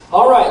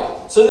All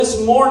right, so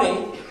this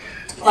morning,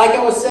 like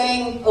I was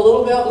saying a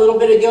little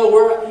bit ago,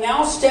 we're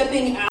now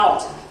stepping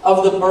out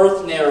of the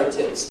birth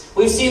narratives.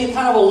 We've seen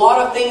kind of a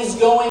lot of things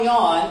going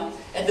on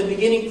at the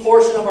beginning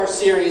portion of our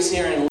series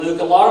here in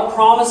Luke. A lot of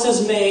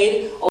promises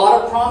made, a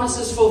lot of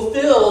promises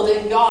fulfilled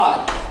in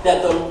God.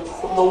 That the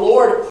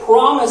Lord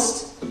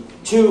promised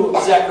to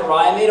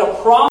Zechariah, made a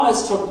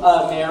promise to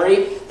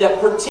Mary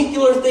that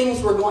particular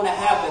things were going to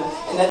happen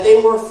and that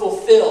they were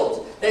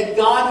fulfilled. That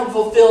God had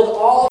fulfilled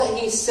all that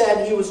He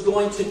said He was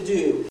going to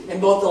do in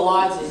both the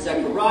lives of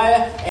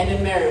Zechariah and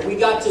in Mary. We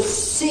got to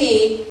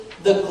see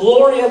the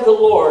glory of the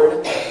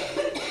Lord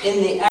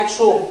in the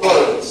actual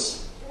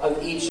births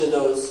of each of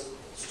those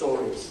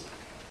stories.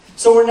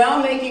 So we're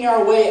now making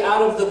our way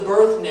out of the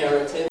birth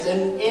narratives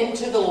and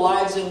into the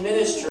lives and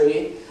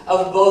ministry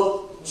of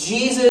both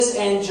Jesus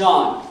and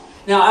John.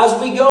 Now,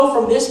 as we go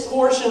from this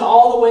portion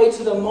all the way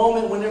to the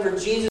moment whenever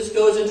Jesus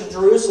goes into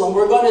Jerusalem,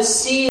 we're going to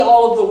see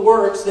all of the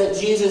works that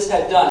Jesus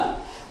had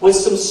done, with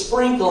some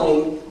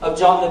sprinkling of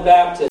John the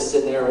Baptist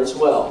in there as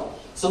well.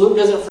 So Luke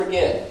doesn't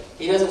forget.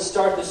 He doesn't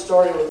start the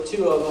story with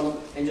two of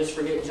them and just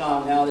forget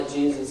John now that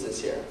Jesus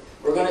is here.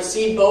 We're going to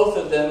see both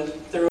of them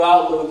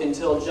throughout Luke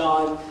until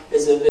John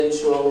is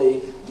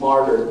eventually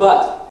martyred.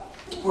 But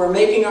we're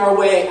making our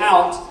way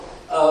out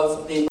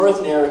of the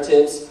birth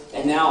narratives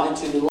and now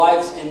into the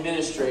lives and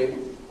ministry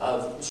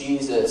of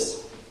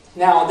Jesus.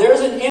 Now, there's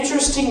an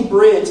interesting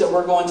bridge that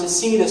we're going to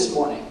see this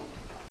morning.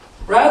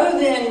 Rather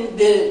than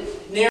the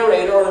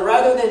narrator, or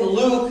rather than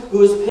Luke,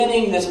 who is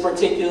penning this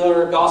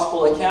particular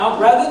gospel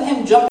account, rather than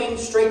him jumping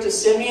straight to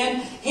Simeon,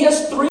 he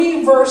has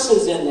 3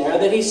 verses in there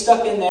that he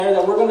stuck in there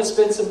that we're going to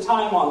spend some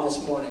time on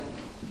this morning.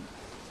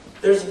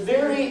 There's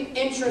very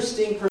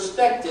interesting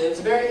perspectives,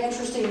 very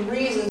interesting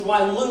reasons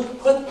why Luke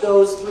put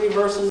those 3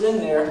 verses in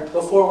there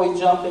before we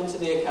jump into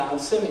the account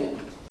of Simeon.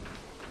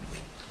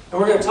 And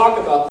we're going to talk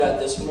about that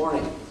this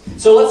morning.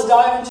 So let's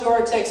dive into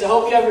our text. I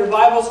hope you have your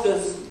Bibles,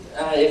 because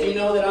if you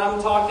know that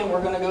I'm talking,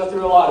 we're going to go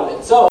through a lot of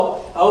it.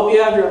 So I hope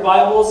you have your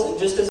Bibles, and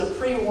just as a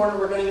pre-warning,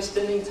 we're going to be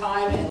spending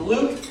time in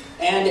Luke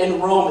and in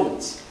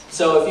Romans.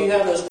 So if you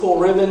have those cool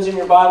ribbons in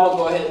your Bible,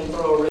 go ahead and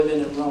throw a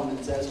ribbon in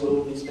Romans, as we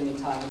will be spending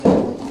time in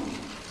that.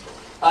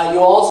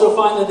 You'll also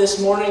find that this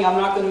morning I'm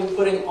not going to be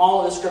putting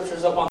all of the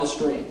scriptures up on the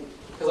screen,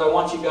 because I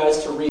want you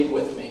guys to read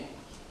with me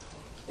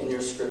in your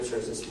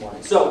scriptures this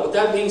morning. So with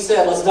that being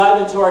said, let's dive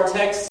into our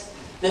text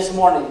this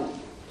morning.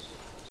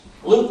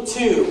 Luke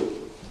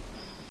 2,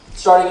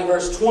 starting in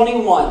verse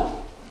 21.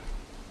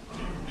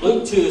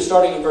 Luke 2,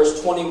 starting in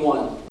verse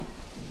 21.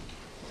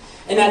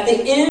 And at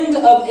the end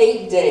of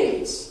 8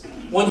 days,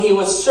 when he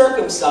was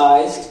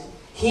circumcised,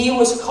 he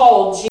was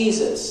called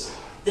Jesus,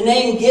 the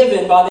name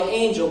given by the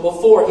angel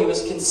before he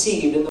was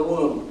conceived in the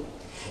womb.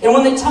 And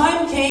when the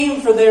time came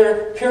for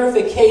their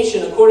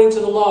purification according to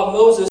the law of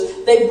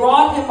Moses, they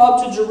brought him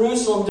up to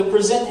Jerusalem to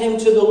present him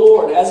to the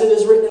Lord, as it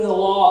is written in the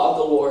law of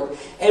the Lord.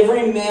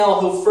 Every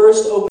male who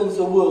first opens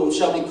the womb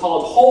shall be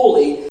called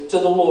holy to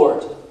the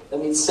Lord.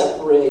 That means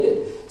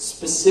separated,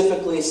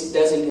 specifically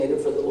designated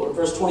for the Lord.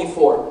 Verse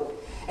 24.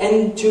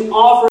 And to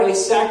offer a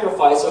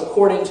sacrifice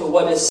according to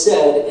what is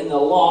said in the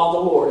law of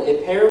the Lord,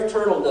 a pair of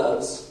turtle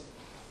doves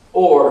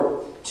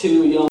or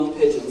 2 young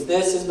pigeons.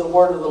 This is the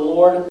word of the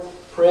Lord.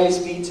 Praise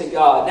be to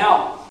God.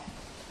 Now,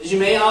 as you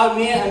may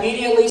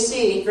immediately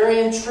see, very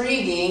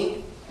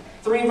intriguing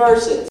 3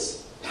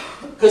 verses.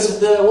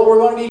 Because what we're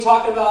going to be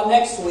talking about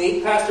next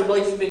week, Pastor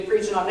Blake's going to be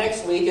preaching on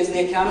next week, is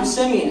the account of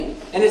Simeon.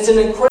 And it's an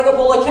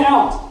incredible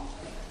account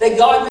that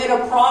God made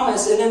a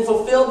promise and then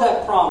fulfilled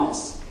that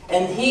promise.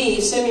 And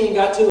Simeon,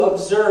 got to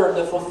observe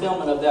the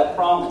fulfillment of that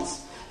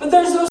promise. But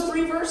there's those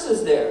 3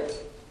 verses there.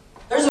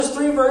 There's those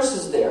 3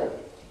 verses there.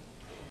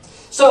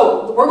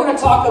 So, we're going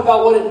to talk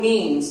about what it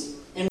means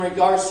in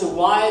regards to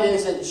why it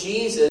is that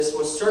Jesus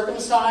was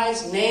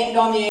circumcised, named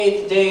on the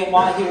 8th day, and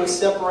why he was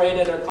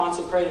separated or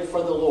consecrated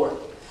for the Lord.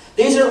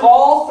 These are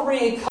all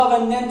 3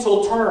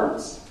 covenantal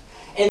terms.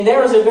 And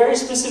there is a very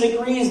specific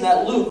reason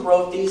that Luke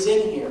wrote these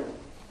in here.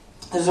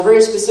 There's a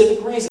very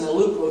specific reason that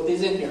Luke wrote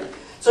these in here.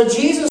 So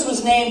Jesus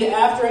was named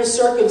after his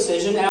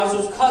circumcision, as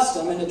was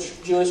custom in the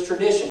Jewish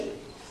tradition.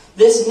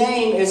 This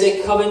name is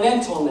a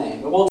covenantal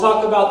name. And we'll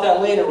talk about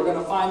that later. We're going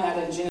to find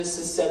that in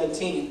Genesis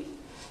 17.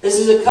 This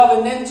is a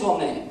covenantal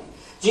name.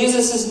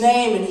 Jesus'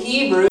 name in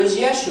Hebrew is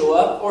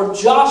Yeshua, or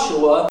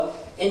Joshua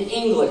in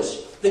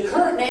English. The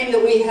current name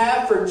that we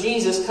have for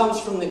Jesus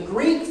comes from the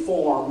Greek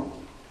form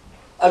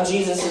of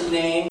Jesus'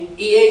 name,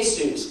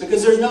 Iesus,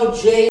 because there's no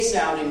J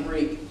sound in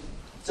Greek.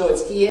 So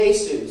it's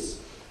Iesus.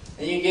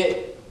 And you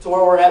get to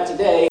where we're at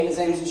today, his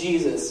name's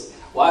Jesus.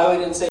 Why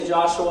we didn't say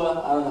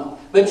Joshua, I don't know.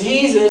 But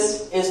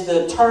Jesus is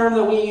the term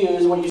that we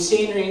use when you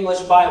see in your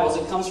English Bibles.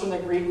 It comes from the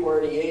Greek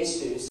word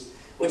Iesus,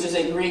 which is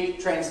a Greek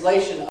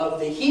translation of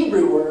the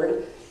Hebrew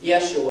word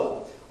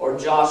Yeshua or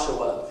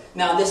Joshua.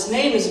 Now, this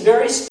name is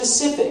very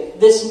specific.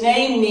 This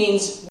name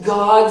means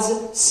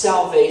God's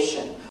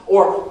salvation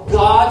or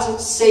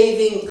God's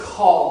saving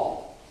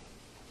call.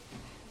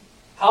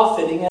 How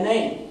fitting a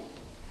name.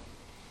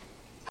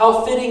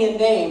 How fitting a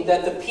name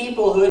that the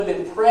people who had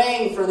been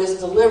praying for this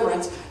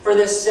deliverance, for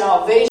this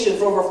salvation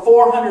for over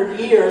 400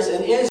 years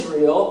in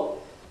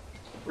Israel,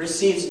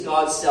 receives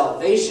God's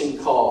salvation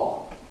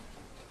call.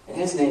 And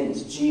his name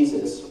is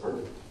Jesus, or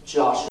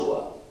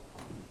Joshua.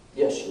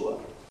 Yeshua.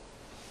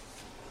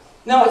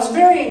 Now, it's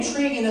very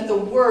intriguing that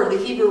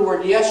the Hebrew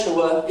word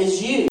Yeshua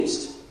is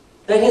used.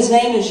 That his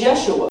name is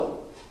Yeshua.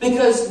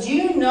 Because do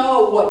you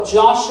know what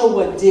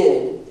Joshua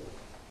did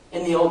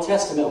in the Old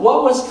Testament?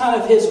 What was kind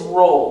of his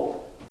role?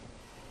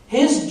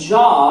 His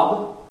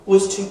job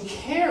was to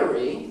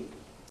carry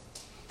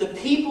the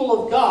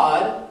people of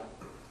God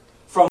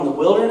from the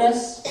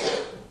wilderness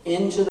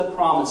into the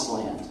promised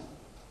land.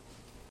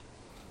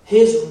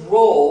 His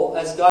role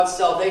as God's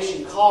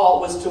salvation call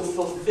was to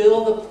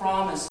fulfill the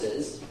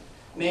promises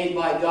made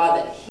by God,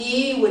 that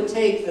he would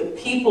take the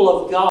people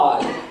of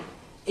God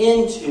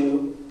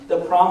into the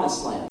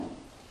promised land.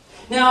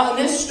 Now, in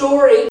this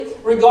story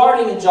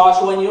regarding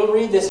Joshua, and you'll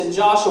read this in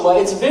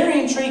Joshua, it's very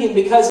intriguing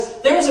because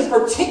there's a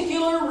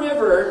particular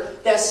river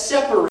that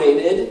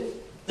separated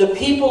the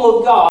people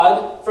of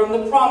God from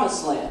the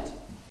promised land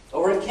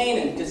over in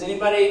Canaan. Does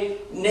anybody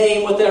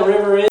name what that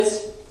river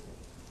is?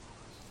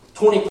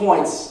 20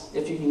 points,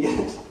 if you can get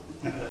it.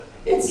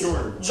 It's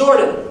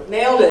Jordan.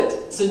 Nailed it.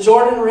 It's the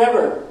Jordan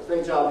River.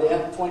 Great job,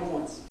 Dan. 20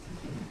 points.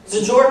 It's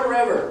the Jordan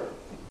River.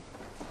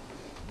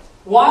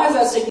 Why is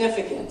that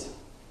significant?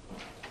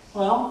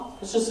 Well,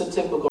 it's just a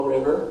typical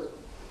river.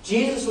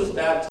 Jesus was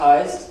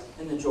baptized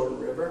in the Jordan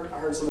River. I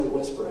heard somebody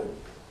whisper it.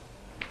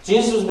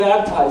 Jesus was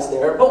baptized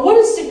there. But what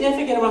is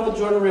significant about the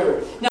Jordan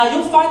River? Now,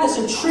 you'll find this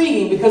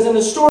intriguing because in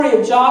the story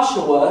of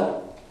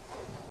Joshua,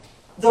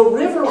 the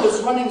river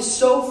was running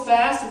so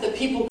fast that the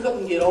people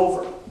couldn't get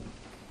over.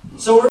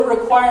 So it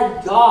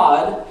required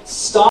God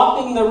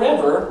stopping the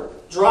river,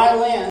 dry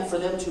land, for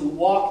them to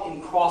walk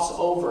and cross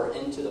over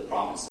into the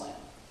promised land.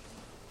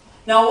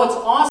 Now, what's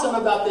awesome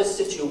about this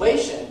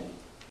situation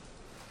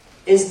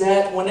is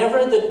that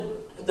whenever the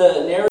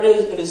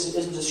narrative is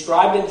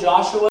described in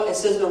Joshua, it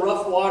says the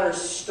rough waters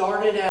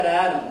started at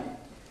Adam.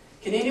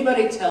 Can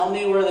anybody tell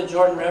me where the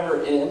Jordan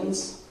River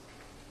ends?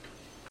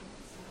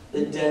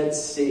 The Dead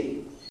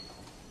Sea.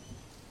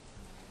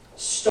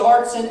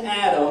 Starts in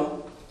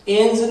Adam,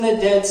 ends in the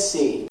Dead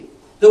Sea.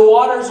 The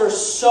waters are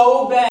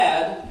so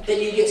bad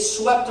that you get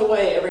swept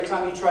away every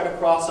time you try to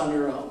cross on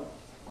your own.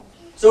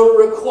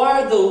 So it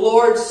required the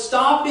Lord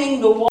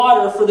stopping the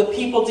water for the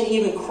people to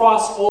even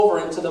cross over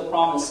into the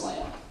promised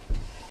land.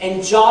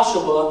 And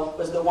Joshua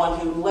was the one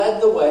who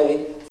led the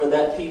way for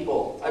that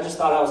people. I just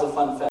thought that was a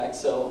fun fact.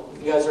 So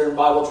if you guys are in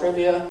Bible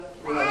trivia,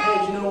 you're like,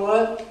 hey, do you know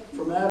what?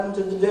 From Adam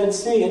to the Dead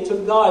Sea, it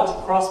took God to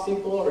cross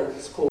people over.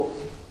 It's cool.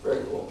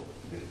 Very cool.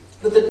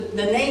 But the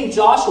name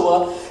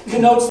Joshua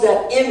connotes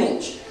that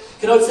image.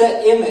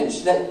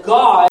 That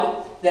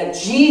God, that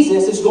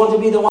Jesus is going to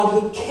be the one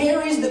who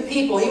carries the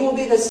people. He will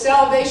be the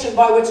salvation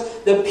by which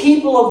the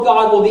people of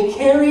God will be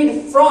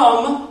carried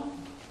from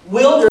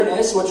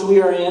wilderness, which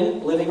we are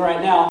in, living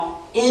right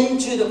now,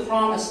 into the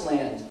promised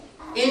land,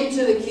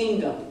 into the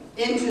kingdom,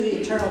 into the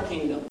eternal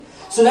kingdom.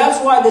 So that's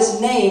why this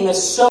name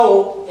is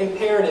so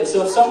imperative.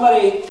 So if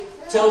somebody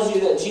tells you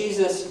that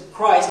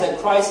that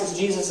Christ is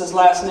Jesus'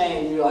 last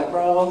name, you're like,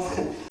 bro,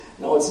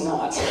 no, it's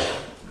not.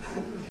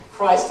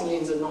 Christ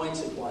means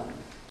anointed one.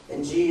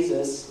 And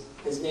Jesus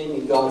is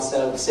naming God's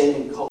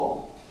saving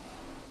call.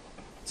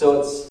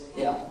 So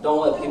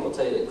don't let people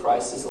tell you that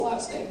Christ is the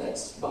last name.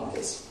 That's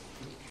bunkus.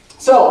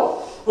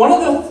 So, one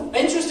of the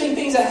interesting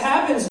things that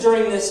happens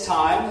during this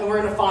time, and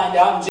we're going to find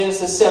out in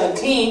Genesis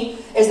 17,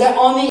 is that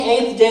on the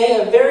 8th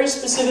day, a very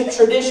specific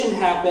tradition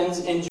happens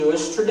in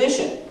Jewish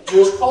tradition,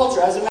 Jewish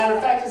culture. As a matter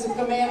of fact, it's a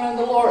commandment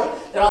of the Lord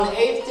that on the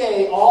 8th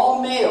day,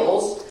 all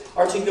males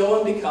are to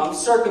go and become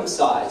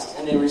circumcised,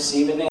 and they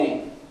receive a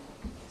name.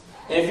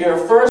 And if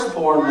you're a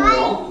firstborn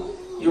male,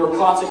 you are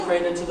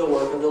consecrated to the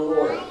work of the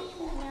Lord.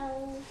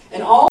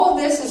 And all of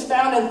this is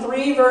found in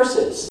 3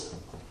 verses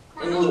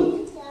in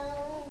Luke.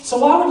 So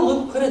why would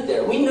Luke put it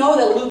there? We know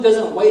that Luke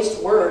doesn't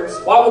waste words.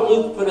 Why would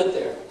Luke put it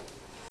there?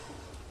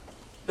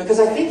 Because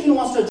I think he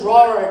wants to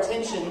draw our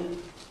attention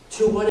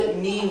to what it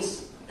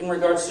means in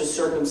regards to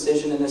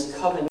circumcision in this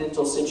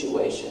covenantal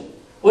situation.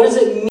 What does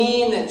it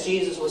mean that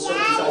Jesus was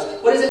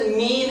circumcised? What does it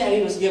mean that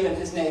he was given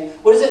his name?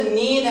 What does it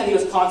mean that he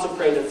was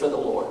consecrated for the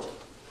Lord?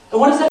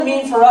 And what does that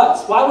mean for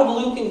us? Why would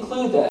Luke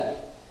include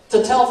that?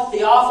 To tell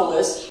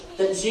Theophilus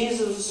that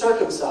Jesus was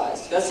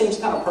circumcised. That seems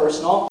kind of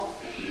personal.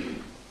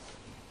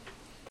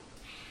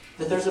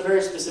 But there's a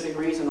very specific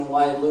reason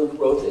why Luke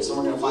wrote this, and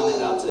we're going to find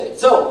that out today.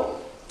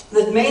 So,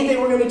 the main thing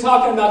we're going to be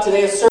talking about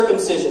today is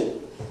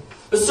circumcision.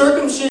 But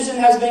circumcision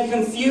has been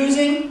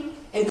confusing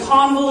and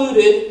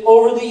convoluted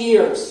over the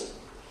years.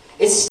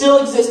 It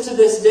still exists to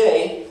this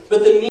day,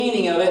 but the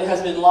meaning of it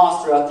has been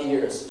lost throughout the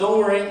years. Don't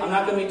worry, I'm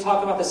not going to be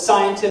talking about the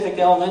scientific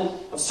element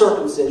of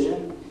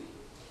circumcision.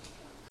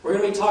 We're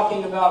going to be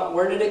talking about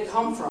where did it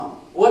come from?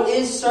 What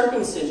is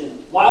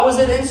circumcision? Why was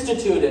it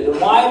instituted?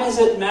 And why does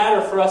it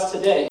matter for us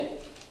today?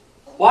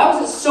 Why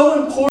was it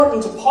so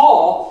important to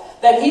Paul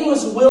that he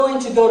was willing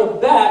to go to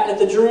bat at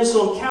the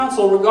Jerusalem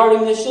council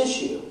regarding this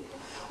issue?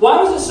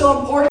 Why was it so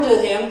important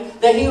to him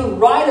that he would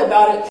write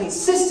about it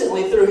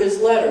consistently through his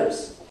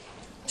letters?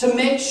 To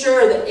make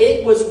sure that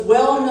it was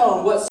well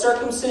known what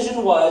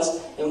circumcision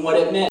was and what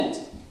it meant.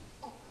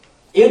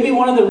 It would be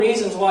one of the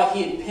reasons why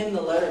he had penned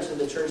the letter to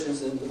the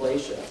churches in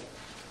Galatia.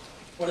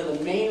 One of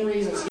the main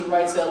reasons he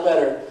writes that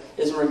letter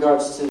is in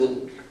regards to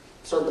the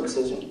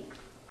circumcision.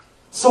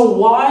 So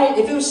why,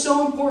 if it was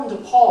so important to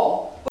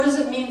Paul, what does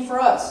it mean for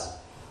us?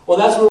 Well,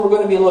 that's what we're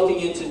going to be looking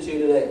into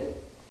today.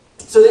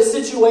 So this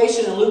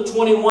situation in Luke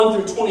 21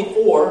 through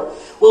 24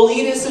 will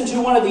lead us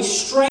into one of the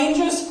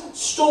strangest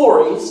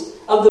stories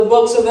of the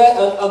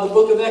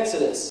book of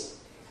Exodus,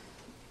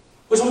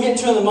 which we'll get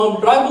to in a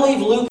moment. But I believe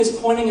Luke is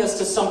pointing us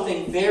to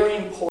something very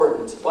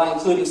important by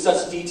including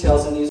such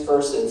details in these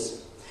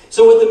verses.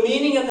 So with the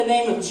meaning of the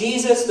name of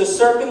Jesus, the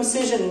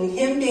circumcision, and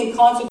him being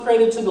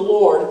consecrated to the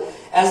Lord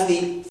as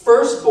the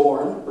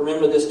firstborn,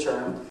 remember this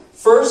term,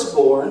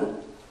 firstborn,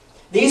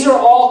 these are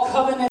all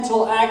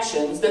covenantal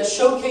actions that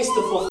showcase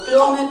the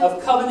fulfillment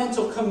of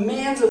covenantal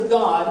commands of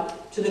God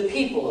to the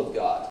people of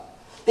God.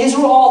 These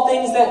were all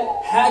things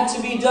that had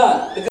to be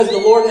done because the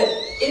Lord had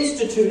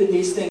instituted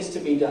these things to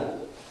be done.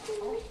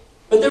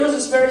 But there was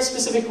this very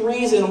specific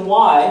reason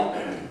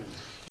why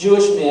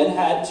Jewish men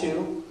had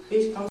to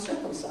become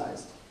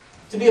circumcised,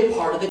 to be a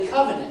part of the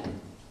covenant.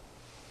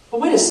 But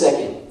wait a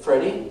second,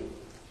 Freddie.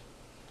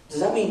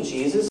 Does that mean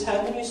Jesus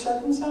had to be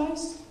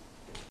circumcised?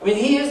 I mean,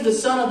 he is the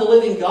Son of the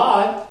living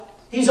God.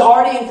 He's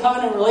already in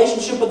covenant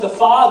relationship with the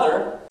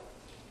Father.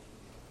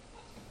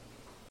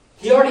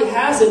 He already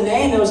has a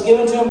name that was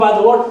given to him by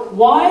the Lord.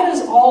 Why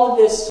does all of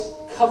this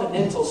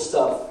covenantal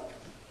stuff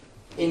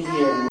in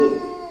here in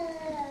Luke?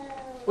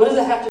 What does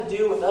it have to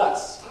do with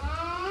us?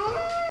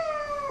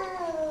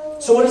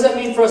 So what does that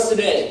mean for us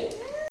today?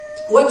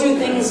 What do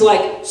things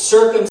like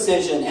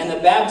circumcision and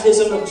the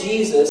baptism of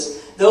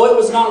Jesus, though it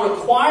was not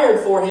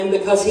required for him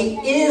because he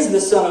is the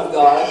Son of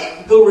God,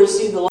 who will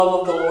receive the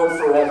love of the Lord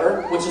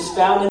forever, which is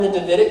found in the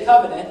Davidic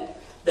covenant,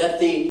 that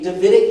the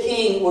Davidic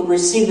king would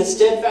receive the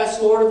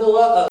steadfast love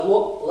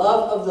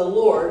of the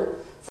Lord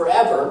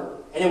forever,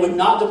 and it would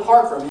not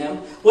depart from him.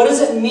 What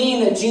does it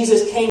mean that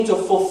Jesus came to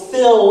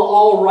fulfill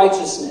all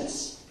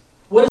righteousness?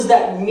 What does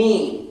that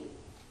mean?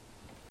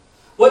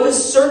 What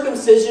does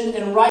circumcision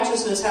and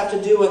righteousness have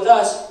to do with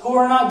us who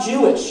are not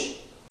Jewish?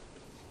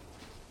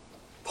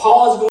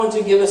 Paul is going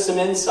to give us some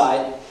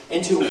insight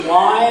into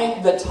why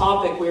the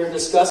topic we are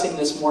discussing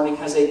this morning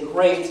has a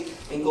great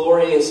and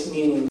glorious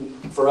meaning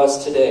for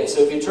us today.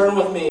 So if you turn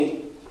with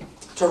me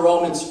to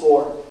Romans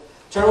 4.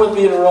 Turn with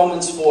me to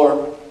Romans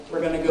 4. We're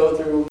going to go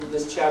through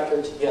this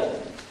chapter together.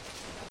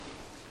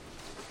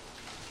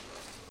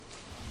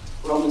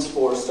 Romans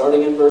 4,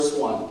 starting in verse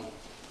 1.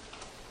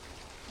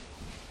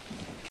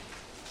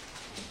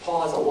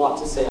 Paul has a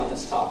lot to say on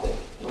this topic,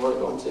 and we're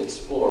going to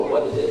explore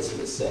what it is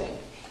he is saying.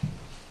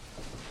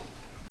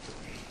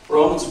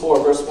 Romans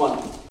 4, verse 1.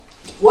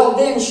 What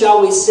then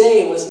shall we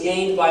say was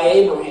gained by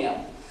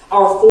Abraham,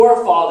 our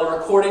forefather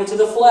according to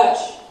the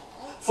flesh?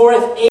 For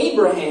if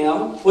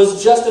Abraham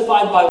was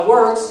justified by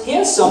works, he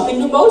has something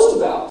to boast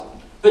about,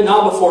 but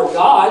not before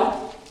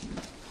God.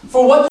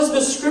 For what does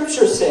the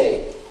Scripture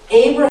say?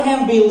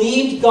 Abraham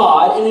believed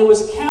God, and it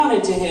was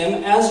counted to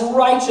him as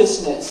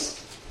righteousness.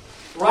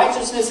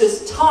 Righteousness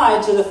is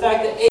tied to the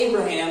fact that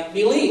Abraham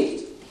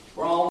believed.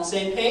 We're all on the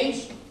same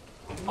page?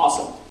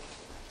 Awesome.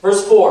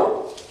 Verse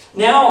 4.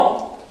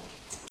 Now,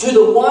 to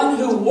the one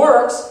who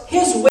works,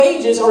 his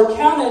wages are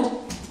counted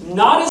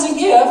not as a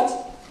gift,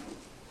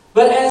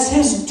 but as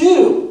his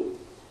due.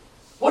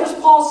 What is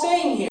Paul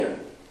saying here?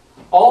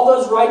 All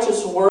those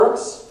righteous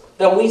works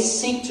that we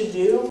seek to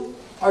do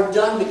are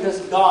done because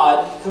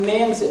God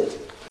commands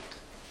it.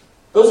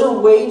 Those are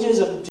wages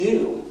of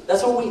due.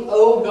 That's what we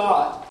owe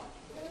God.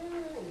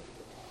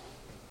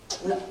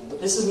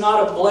 This is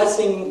not a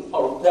blessing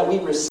that we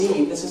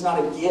receive. This is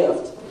not a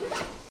gift.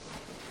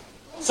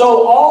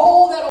 So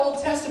all that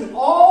Old Testament,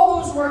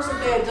 all those works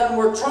that they had done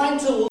were trying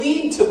to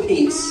lead to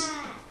peace.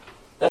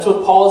 That's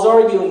what Paul is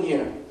arguing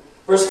here.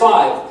 Verse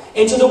 5.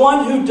 And to the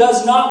one who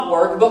does not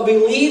work, but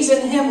believes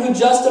in him who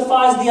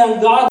justifies the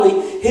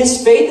ungodly,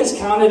 his faith is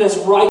counted as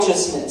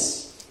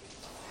righteousness.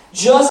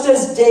 Just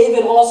as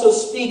David also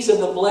speaks of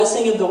the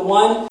blessing of the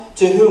one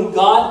to whom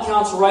God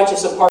counts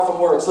righteous apart from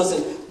works.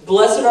 Listen,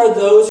 blessed are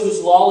those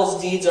whose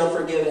lawless deeds are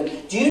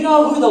forgiven. Do you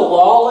know who the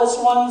lawless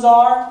ones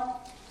are?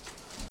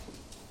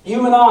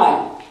 You and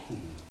I.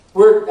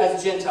 We're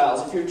as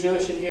Gentiles. If you're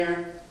Jewish in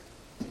here,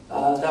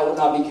 that would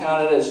not be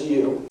counted as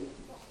you.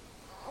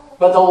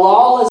 But the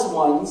lawless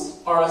ones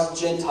are us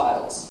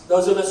Gentiles.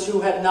 Those of us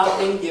who have not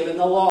been given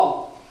the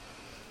law.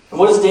 And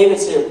what does David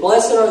say?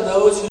 Blessed are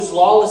those whose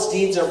lawless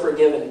deeds are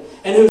forgiven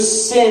and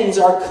whose sins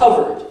are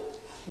covered.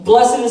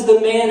 Blessed is the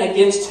man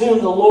against whom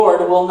the Lord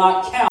will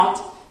not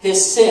count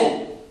his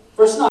sin.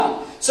 Verse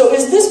 9. So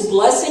is this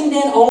blessing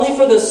then only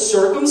for the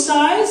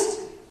circumcised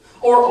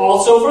or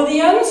also for the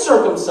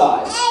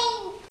uncircumcised?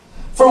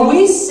 For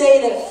we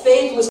say that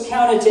faith was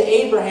counted to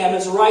Abraham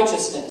as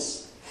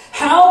righteousness.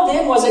 How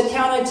then was it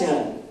counted to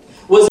him?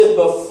 Was it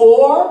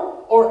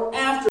before or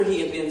after he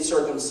had been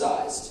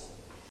circumcised?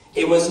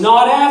 It was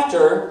not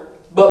after,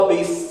 but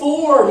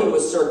before he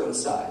was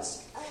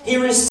circumcised. He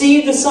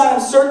received the sign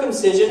of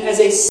circumcision as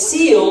a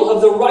seal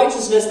of the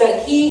righteousness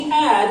that he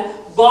had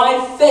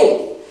by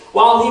faith,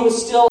 while he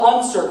was still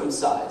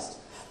uncircumcised.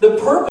 The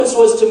purpose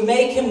was to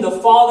make him the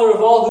father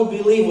of all who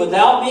believe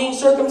without being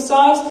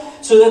circumcised,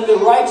 so that the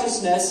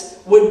righteousness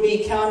would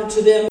be counted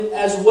to them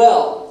as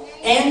well.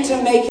 And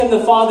to make him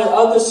the father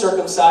of the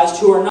circumcised,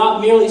 who are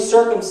not merely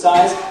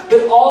circumcised,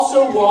 but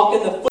also walk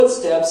in the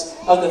footsteps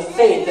of the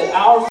faith that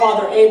our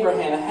father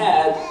Abraham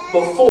had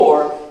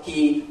before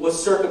he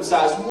was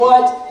circumcised.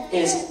 What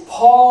is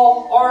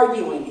Paul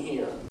arguing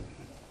here?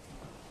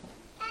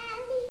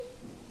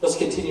 Let's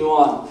continue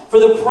on. For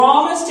the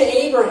promise to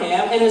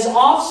Abraham and his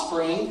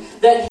offspring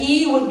that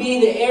he would be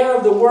the heir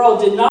of the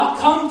world did not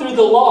come through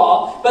the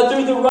law, but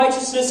through the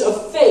righteousness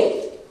of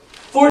faith.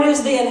 For it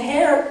is the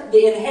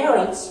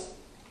inherents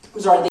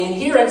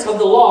of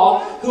the law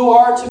who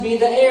are to be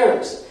the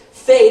heirs.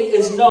 Faith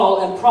is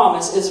null and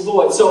promise is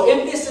void. So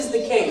if this is the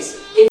case,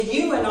 if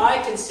you and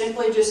I can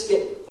simply just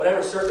get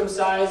whatever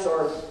circumcised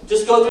or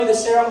just go through the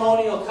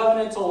ceremonial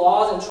covenantal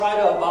laws and try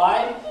to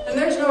abide, then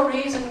there's no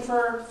reason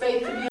for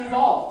faith to be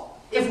involved.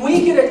 If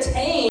we could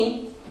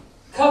attain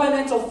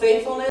covenantal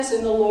faithfulness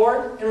in the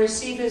Lord and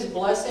receive His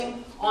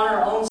blessing on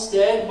our own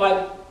stead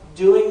by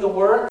doing the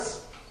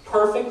works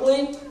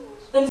perfectly,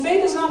 then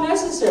faith is not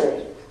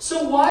necessary.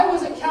 So why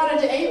was it counted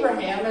to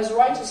Abraham as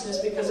righteousness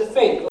because of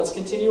faith? Let's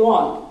continue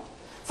on.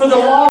 For the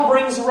law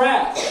brings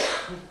wrath.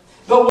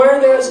 But where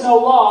there is no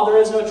law, there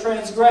is no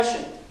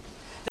transgression.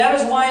 That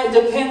is why it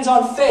depends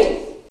on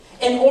faith,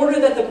 in order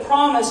that the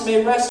promise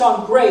may rest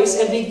on grace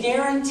and be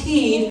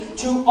guaranteed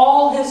to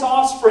all his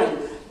offspring,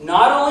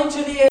 not only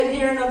to the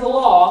adherent of the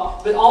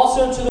law, but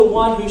also to the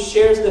one who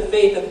shares the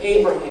faith of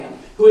Abraham,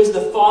 who is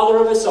the father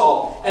of us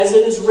all. As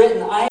it is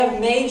written, I have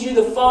made you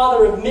the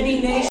father of many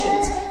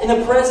nations in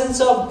the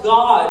presence of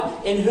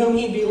God in whom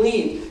he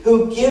believed,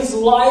 who gives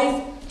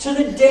life to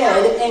the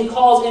dead and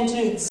calls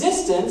into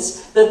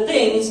existence the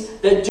things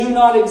that do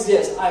not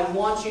exist. I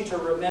want you to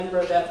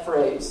remember that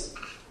phrase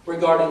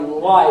regarding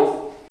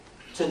life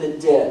to the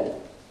dead.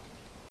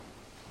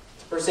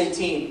 Verse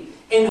 18.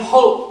 In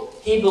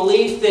hope he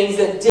believed things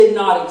that did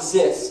not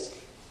exist.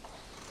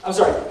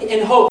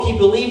 In hope he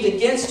believed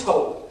against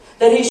hope,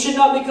 that he should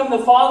not become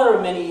the father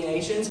of many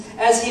nations,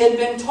 as he had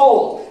been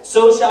told,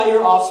 so shall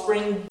your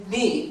offspring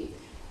be.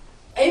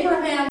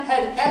 Abraham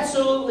had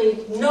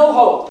absolutely no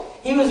hope.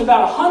 He was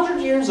about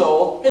 100 years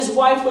old. His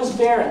wife was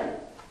barren.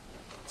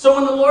 So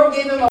when the Lord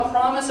gave him a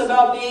promise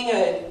about being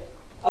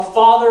a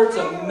father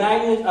to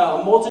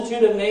a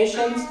multitude of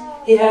nations,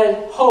 he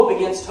had hope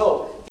against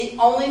hope. The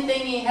only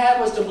thing he had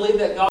was to believe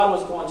that God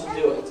was going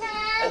to do it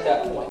at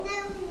that point.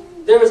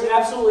 There was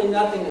absolutely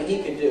nothing that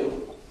he could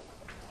do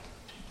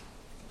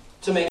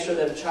to make sure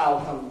that a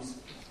child comes.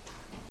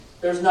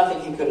 There's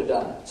nothing he could have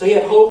done. So he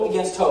had hope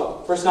against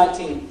hope. Verse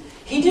 19.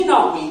 He did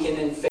not weaken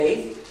in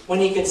faith when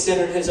he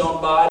considered his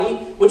own body,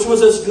 which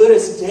was as good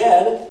as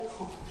dead.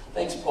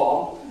 Thanks,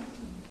 Paul.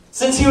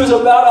 Since he was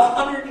about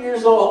 100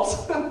 years old.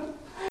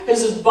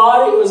 His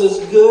body was as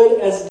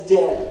good as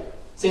dead.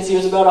 Since he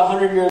was about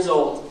 100 years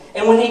old.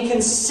 And when he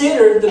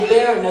considered the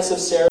barrenness of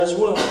Sarah's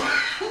womb.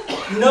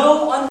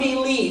 No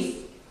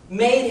unbelief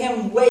made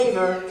him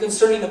waver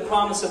concerning the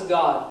promise of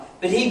God.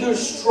 But he grew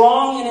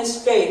strong in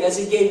his faith as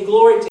he gave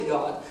glory to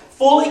God,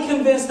 fully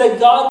convinced that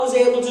God was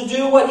able to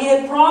do what he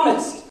had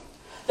promised.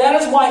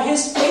 That is why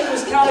his faith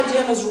was counted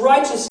to him as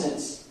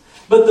righteousness.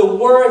 But the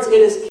words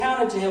it is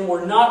counted to him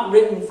were not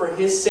written for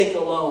his sake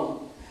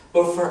alone,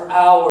 but for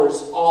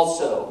ours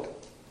also.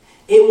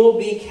 It will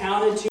be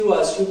counted to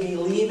us who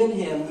believe in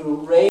him who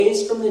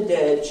raised from the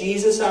dead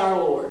Jesus our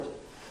Lord,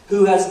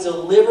 who was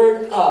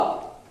delivered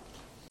up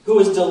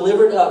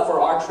for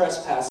our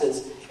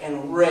trespasses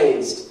and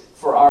raised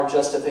for our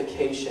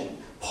justification.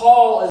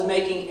 Paul is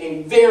making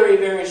a very,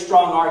 very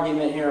strong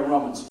argument here in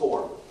Romans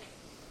 4.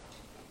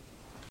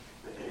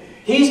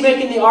 He's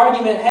making the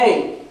argument,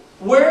 hey,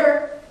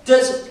 where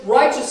does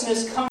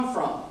righteousness come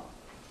from?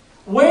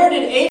 Where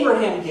did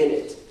Abraham get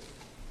it?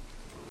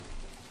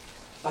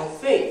 By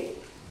faith.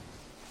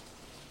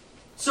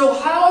 So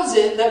how is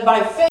it that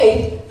by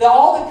faith that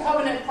all the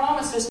covenant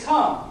promises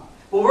come?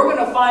 Well, we're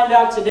going to find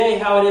out today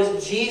how it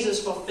is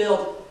Jesus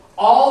fulfilled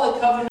all the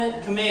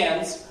covenant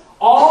commands,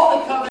 all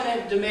the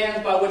covenant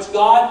demands by which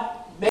God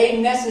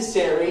made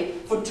necessary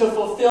to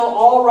fulfill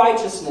all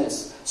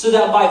righteousness, so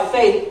that by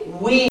faith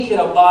we can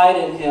abide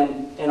in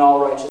him in all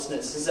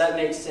righteousness. Does that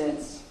make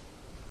sense?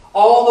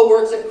 All the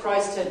works that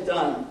Christ had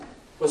done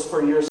was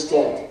for your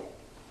stead,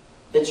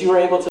 that you were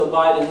able to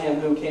abide in him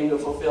who came to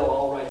fulfill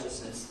all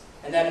righteousness.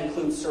 And that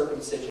includes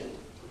circumcision.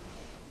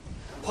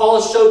 Paul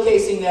is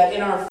showcasing that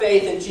in our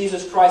faith in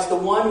Jesus Christ, the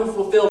one who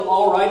fulfilled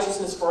all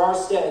righteousness for our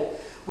stead,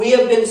 we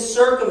have been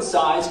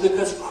circumcised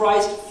because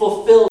Christ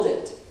fulfilled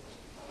it.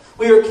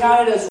 We are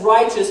counted as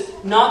righteous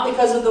not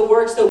because of the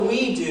works that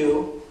we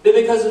do, but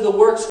because of the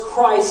works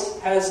Christ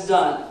has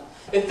done.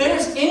 If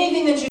there's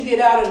anything that you get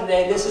out of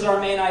today, this is our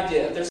main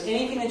idea. If there's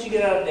anything that you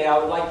get out of today, I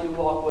would like you to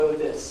walk away with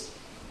this.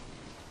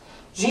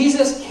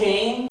 Jesus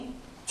came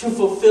to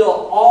fulfill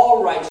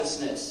all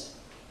righteousness.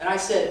 And I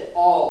said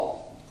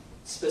all,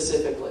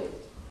 specifically.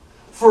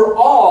 For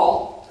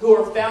all who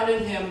are found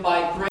in Him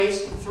by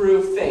grace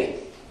through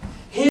faith.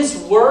 His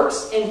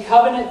works and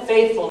covenant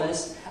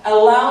faithfulness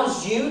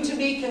allows you to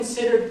be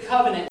considered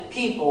covenant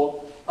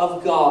people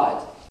of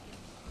God.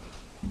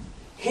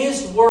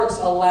 His works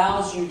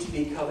allows you to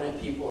be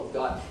covenant people of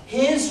God.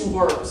 His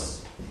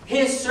works,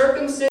 His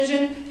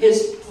circumcision,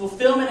 His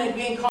fulfillment and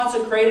being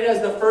consecrated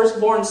as the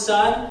firstborn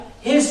son,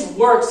 His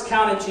works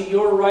counted to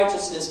your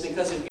righteousness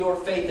because of your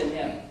faith in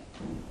Him.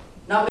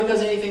 Not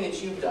because of anything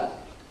that you've done.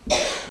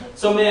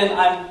 So men,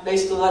 I'm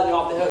basically letting you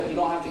off the hook. You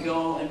don't have to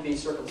go and be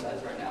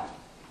circumcised right now.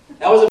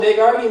 That was a big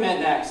argument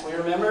in Acts. We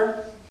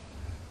remember?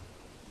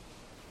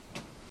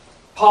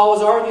 Paul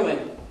was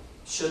arguing.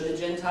 Should the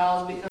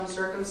Gentiles become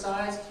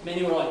circumcised?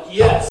 Many were like,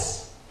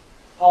 yes.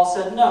 Paul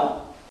said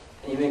no.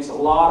 And he makes a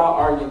lot of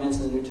arguments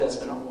in the New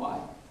Testament on why.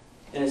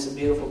 And it's a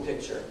beautiful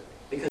picture.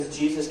 Because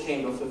Jesus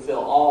came to fulfill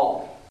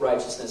all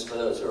righteousness for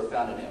those who are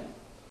found in Him.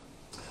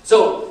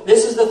 So,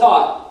 this is the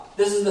thought.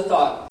 This is the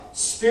thought.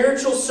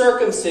 Spiritual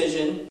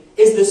circumcision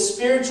is the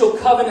spiritual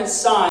covenant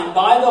sign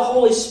by the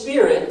Holy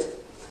Spirit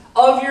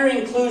of your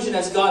inclusion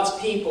as God's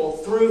people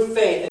through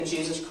faith in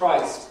Jesus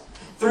Christ.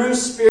 Through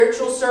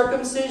spiritual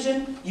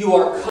circumcision, you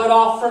are cut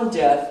off from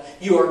death,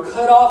 you are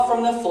cut off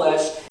from the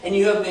flesh, and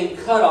you have been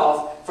cut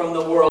off from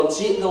the world.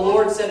 The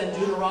Lord said in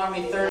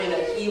Deuteronomy 30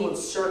 that He would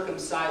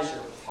circumcise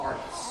your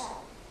hearts.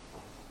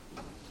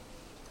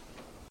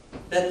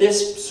 That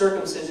this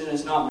circumcision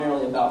is not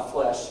merely about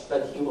flesh,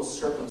 but He will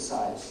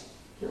circumcise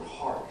your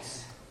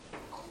hearts.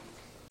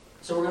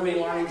 So we're going to be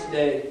learning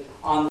today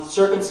on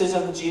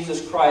circumcision of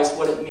Jesus Christ,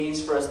 what it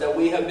means for us, that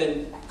we have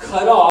been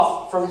cut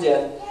off from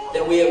death,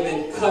 that we have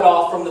been cut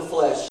off from the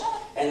flesh,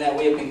 and that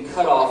we have been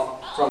cut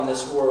off from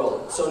this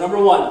world. So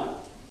number one,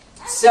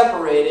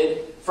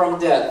 separated from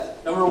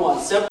death. Number one,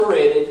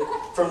 separated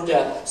from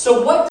death.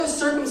 So what does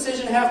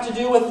circumcision have to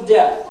do with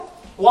death?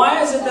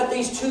 Why is it that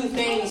these two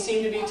things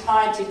seem to be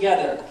tied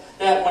together?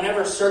 That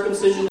whenever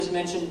circumcision is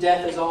mentioned,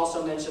 death is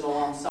also mentioned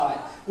alongside.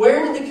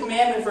 Where did the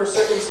commandment for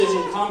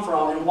circumcision come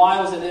from, and why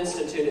was it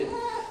instituted?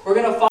 We're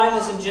going to find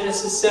this in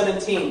Genesis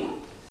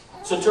 17.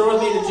 So turn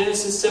with me to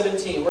Genesis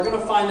 17. We're going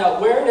to find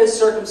out where this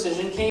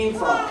circumcision came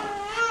from.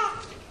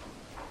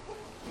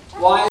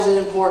 Why is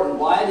it important?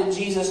 Why did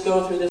Jesus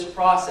go through this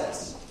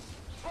process?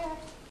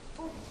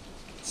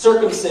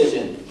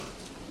 Circumcision.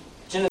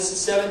 Genesis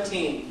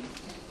 17.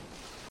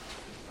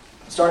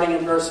 Starting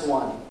in verse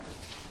 1.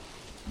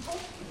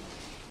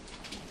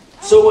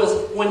 So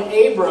when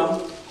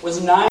Abram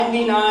was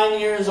 99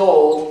 years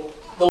old,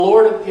 the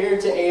Lord appeared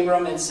to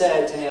Abram and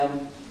said to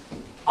him,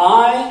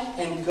 I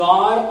am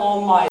God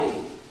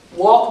Almighty.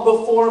 Walk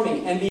before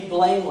me and be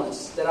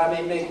blameless, that I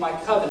may make my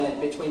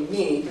covenant between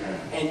me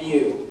and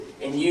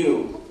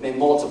you may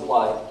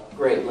multiply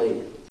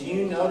greatly. Do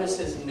you notice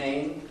his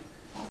name?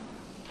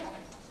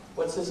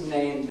 What's his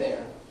name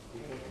there?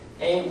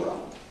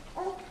 Abram.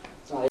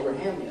 It's not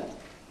Abraham yet.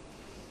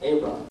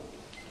 Abram.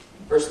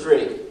 Verse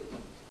 3.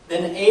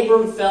 Then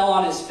Abram fell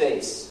on his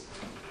face,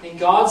 and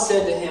God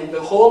said to him,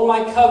 Behold,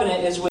 my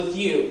covenant is with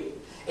you,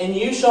 and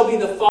you shall be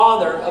the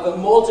father of a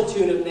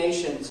multitude of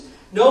nations.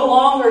 No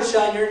longer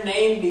shall your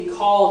name be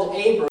called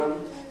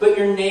Abram, but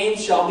your name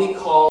shall be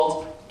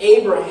called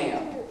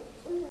Abraham.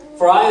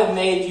 For I have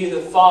made you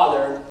the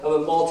father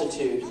of a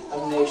multitude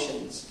of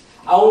nations.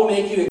 I will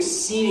make you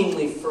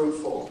exceedingly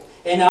fruitful,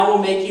 and I will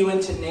make you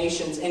into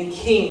nations, and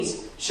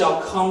kings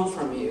shall come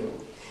from you.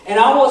 And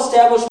I will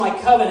establish my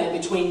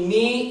covenant between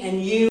me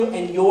and you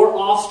and your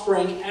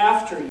offspring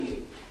after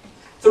you,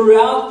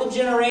 throughout the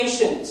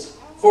generations,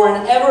 for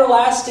an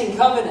everlasting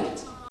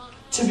covenant,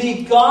 to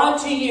be God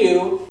to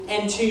you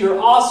and to your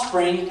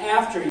offspring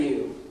after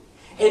you.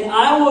 And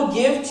I will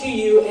give to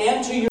you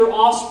and to your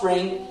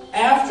offspring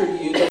after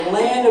you the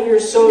land of your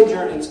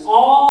sojournings,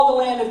 all the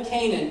land of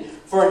Canaan,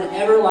 for an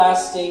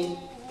everlasting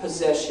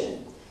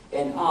possession.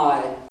 And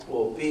I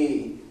will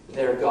be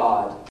their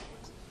God.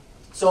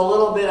 So a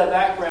little bit of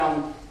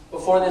background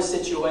before this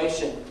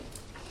situation.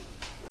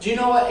 Do you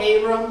know what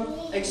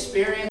Abram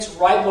experienced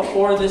right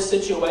before this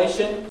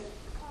situation?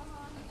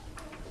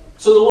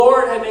 So the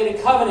Lord had made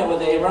a covenant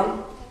with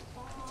Abram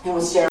and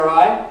with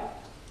Sarai,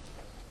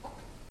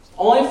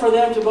 only for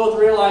them to both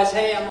realize,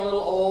 hey, I'm a little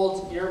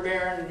old, you're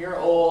barren, you're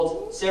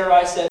old.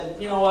 Sarai said,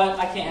 you know what,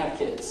 I can't have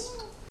kids.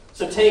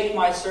 So take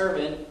my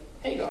servant,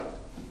 Hagar.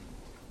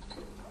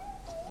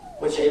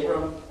 Which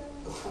Abram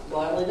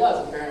gladly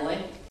does, apparently.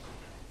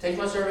 Takes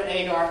my servant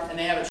Hagar, and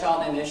they have a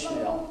child named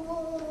Ishmael.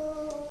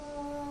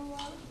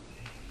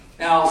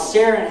 Now,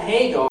 Sarah and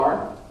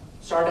Hagar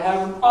started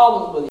having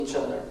problems with each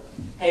other.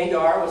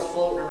 Hagar was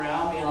floating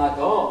around being like,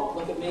 oh,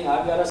 look at me,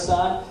 I've got a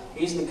son,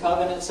 he's the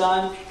covenant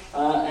son,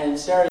 and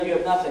Sarah, you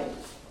have nothing.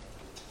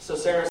 So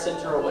Sarah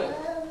sent her away.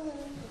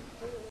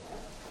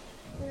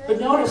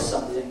 But notice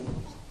something.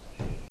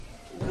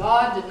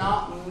 God did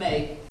not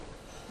make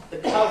the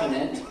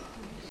covenant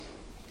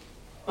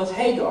with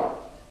Hagar.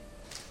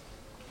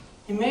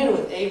 He made it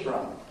with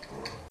Abram.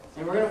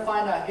 And we're going to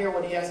find out here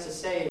what he has to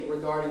say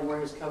regarding where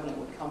his covenant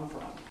would come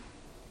from.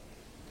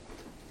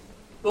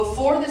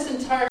 Before this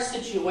entire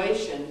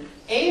situation,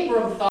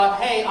 Abram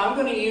thought, hey, I'm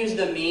going to use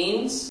the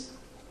means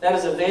that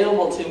is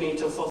available to me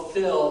to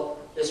fulfill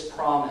this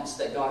promise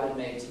that God had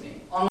made to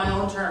me on my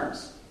own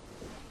terms.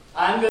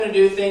 I'm going to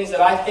do things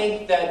that I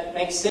think that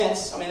make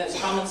sense. I mean, that's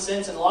common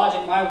sense and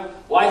logic. My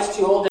wife's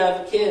too old to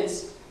have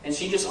kids, and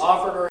she just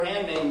offered her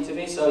handmaiden to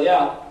me, so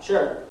yeah,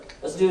 sure,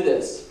 let's do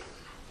this.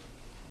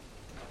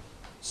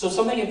 So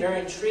something very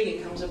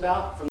intriguing comes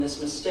about from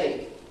this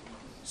mistake.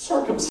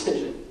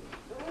 Circumcision.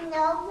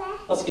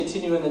 Let's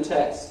continue in the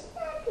text.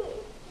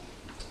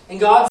 And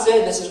God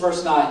said, this is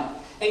verse 9,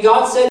 and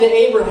God said to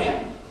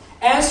Abraham,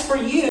 as for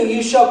you,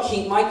 you shall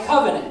keep my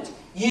covenant,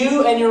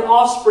 you and your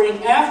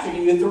offspring after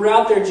you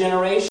throughout their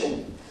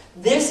generation.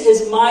 This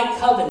is my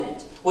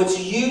covenant, which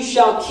you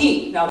shall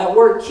keep. Now that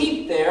word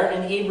keep there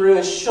in Hebrew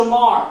is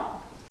shamar.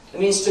 It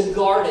means to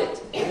guard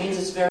it. It means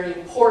it's very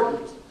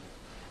important.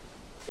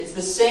 It's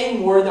the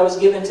same word that was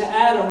given to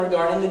Adam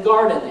regarding the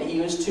garden, that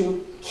he was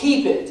to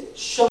keep it.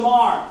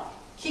 Shamar.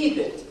 Keep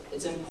it.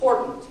 It's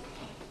important.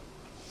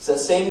 It's the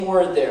same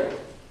word there.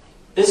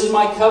 This is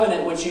my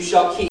covenant which you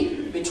shall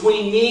keep,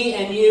 between me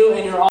and you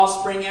and your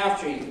offspring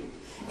after you.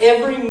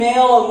 Every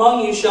male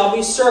among you shall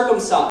be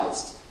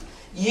circumcised.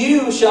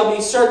 You shall be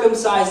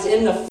circumcised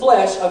in the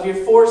flesh of your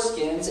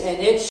foreskins,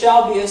 and it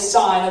shall be a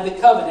sign of the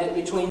covenant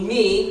between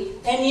me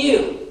and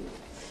you.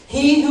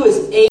 He who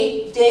is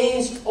 8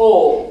 days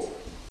old.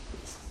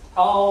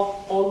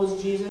 How old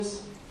was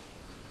Jesus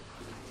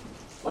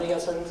when he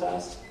got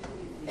circumcised?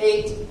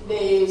 8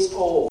 days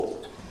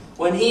old.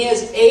 When he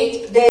is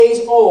 8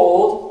 days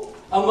old,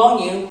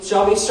 among you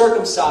shall be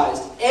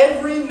circumcised,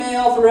 every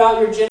male throughout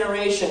your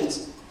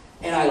generations.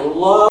 And I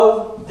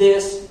love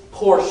this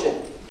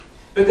portion,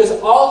 because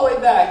all the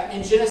way back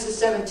in Genesis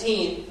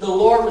 17, the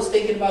Lord was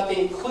thinking about the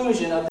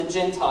inclusion of the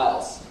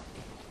Gentiles.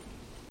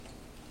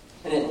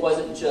 And it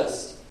wasn't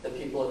just the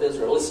people of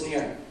Israel. Listen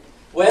here.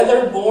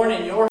 Whether born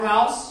in your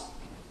house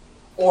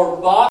or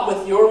bought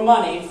with your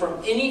money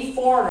from any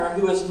foreigner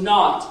who is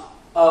not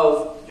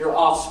of your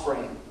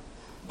offspring,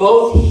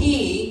 both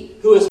he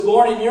who is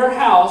born in your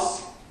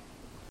house,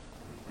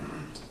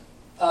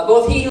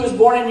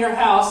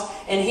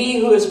 and he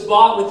who is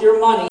bought with your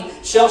money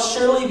shall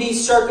surely be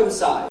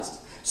circumcised.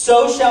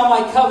 So shall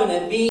my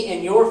covenant be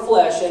in your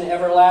flesh, an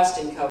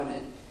everlasting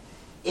covenant.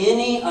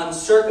 Any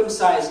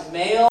uncircumcised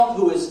male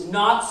who is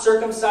not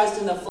circumcised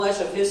in the flesh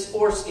of his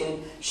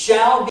foreskin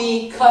shall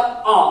be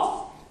cut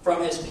off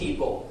from his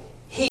people.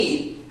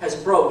 He has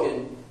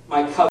broken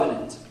my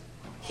covenant.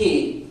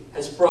 He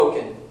has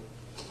broken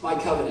my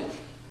covenant.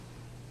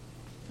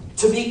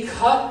 To be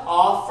cut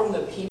off from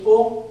the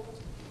people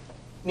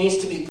means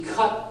to be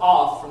cut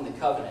off from the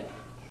covenant.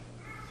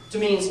 It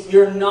means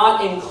you're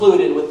not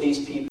included with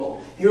these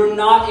people. You're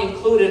not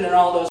included in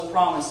all those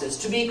promises.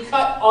 To be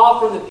cut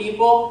off from the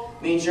people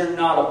means you're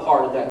not a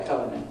part of that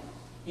covenant.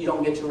 You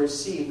don't get to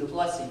receive the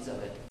blessings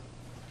of it.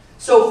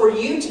 So for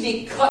you to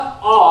be cut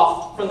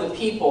off from the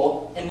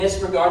people in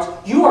this regards,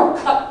 you are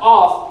cut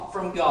off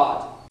from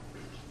God.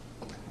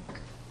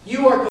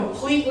 You are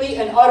completely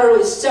and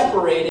utterly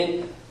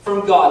separated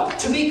from God.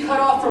 To be cut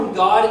off from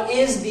God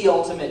is the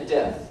ultimate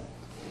death.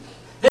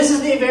 This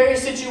is the very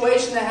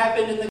situation that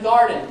happened in the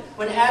garden.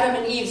 When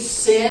Adam and Eve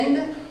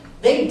sinned,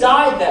 they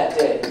died that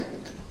day.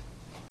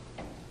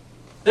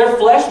 Their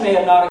flesh may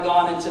have not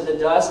gone into the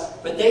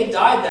dust, but they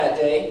died that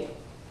day.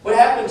 What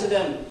happened to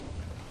them?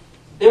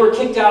 They were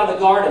kicked out of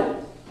the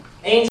garden.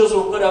 Angels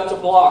were put up to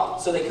block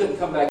so they couldn't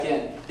come back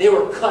in. They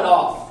were cut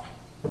off.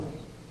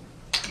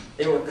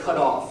 They were cut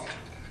off.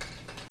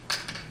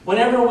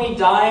 Whenever we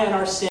die in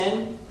our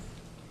sin,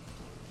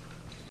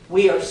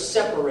 we are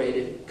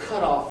separated,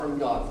 cut off from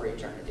God for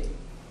eternity.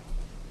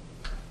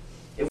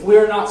 If we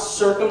are not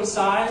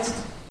circumcised,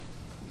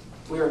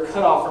 we are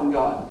cut off from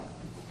God.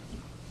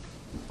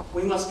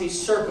 We must be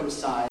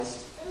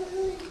circumcised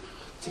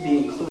to be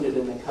included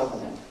in the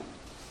covenant.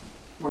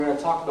 We're going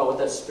to talk about what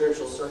that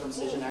spiritual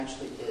circumcision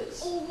actually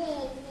is.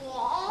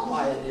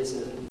 Why it is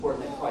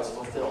important that Christ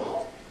fulfilled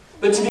it.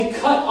 But to be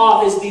cut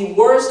off is the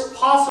worst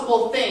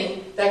possible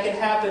thing that can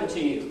happen to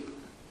you.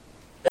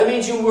 That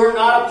means you were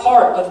not a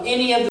part of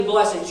any of the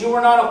blessings. You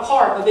were not a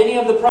part of any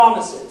of the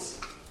promises.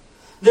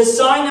 The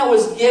sign that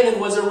was given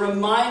was a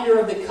reminder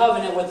of the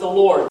covenant with the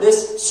Lord.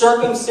 This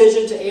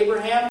circumcision to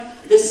Abraham,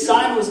 this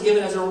sign was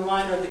given as a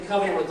reminder of the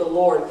covenant with the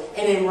Lord,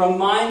 and a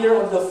reminder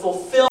of the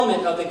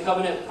fulfillment of the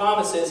covenant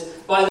promises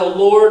by the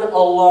Lord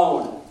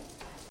alone.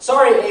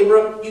 Sorry,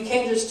 Abram, you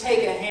can't just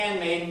take a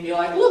handmaid and be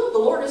like, look, the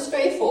Lord is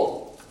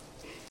faithful.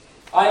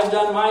 I have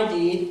done my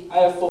deed. I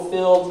have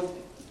fulfilled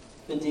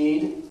the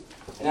deed.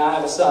 And now I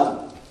have a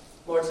son.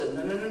 The Lord said,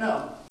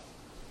 no.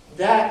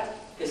 That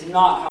is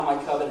not how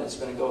my covenant is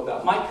going to go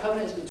about. My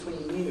covenant is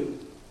between you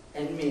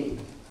and me.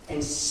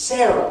 And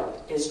Sarah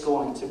is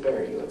going to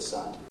bear you a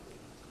son.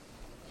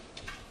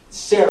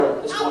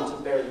 Sarah is going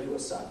to bear you a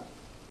son.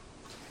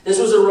 This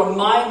was a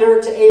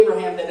reminder to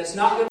Abraham that it's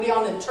not going to be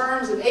on the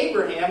terms of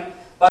Abraham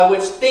by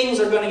which things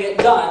are going to get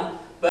done,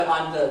 but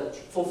on the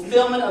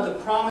fulfillment of the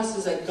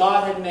promises that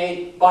God had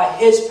made by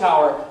His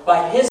power,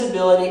 by His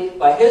ability,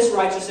 by His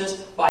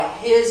righteousness, by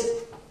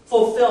His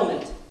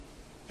fulfillment.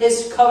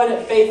 His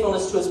covenant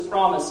faithfulness to His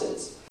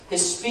promises.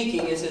 His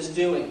speaking is His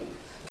doing.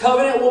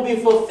 Covenant will be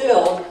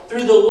fulfilled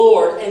through the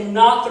Lord and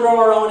not through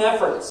our own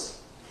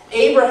efforts.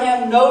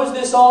 Abraham knows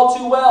this all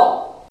too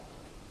well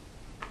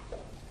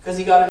because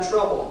he got in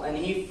trouble and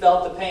he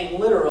felt the pain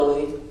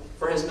literally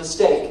for his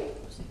mistake.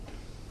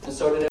 And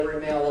so did every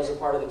male that was a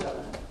part of the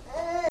covenant.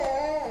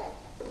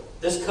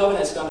 This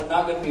covenant is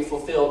not going to be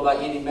fulfilled by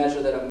any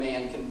measure that a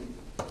man can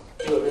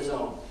do of his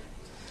own.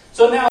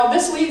 So now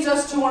this leads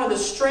us to one of the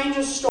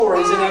strangest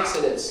stories in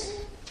Exodus.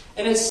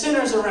 And it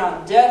centers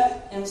around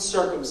death and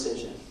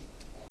circumcision.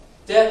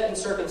 Death and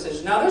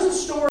circumcision. Now there's a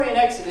story in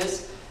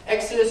Exodus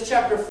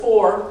chapter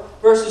 4,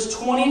 verses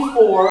 20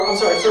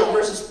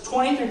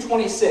 through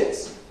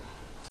 26.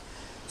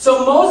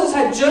 So Moses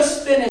had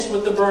just finished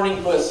with the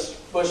burning bush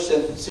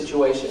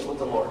situation with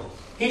the Lord.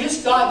 He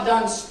just got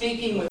done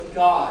speaking with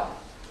God.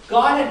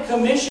 God had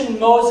commissioned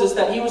Moses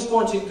that he was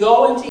going to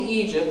go into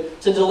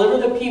Egypt to deliver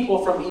the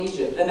people from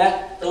Egypt, and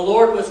that the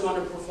Lord was going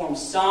to perform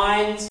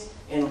signs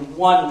and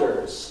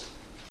wonders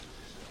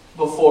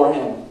before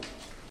him.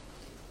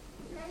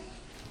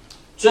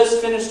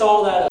 Just finished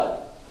all that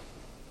up.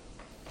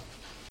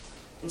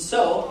 And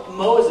so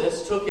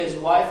Moses took his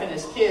wife and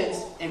his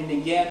kids and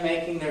began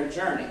making their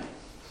journey.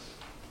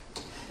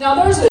 Now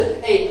there's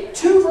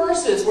two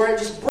verses where it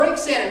just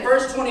breaks in at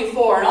verse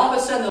 24, and all of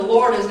a sudden the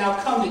Lord has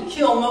now come to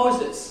kill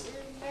Moses.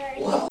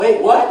 What?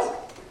 Wait, what?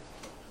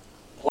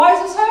 Why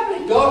is this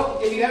happening? Go,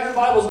 if you have your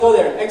Bibles, go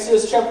there.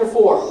 Exodus chapter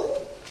 4.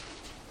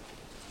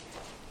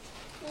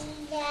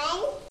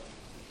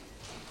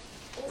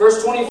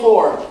 Verse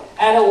 24.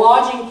 At a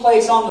lodging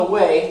place on the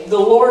way, the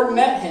Lord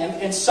met him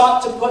and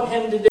sought to put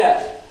him to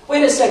death.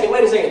 Wait a second.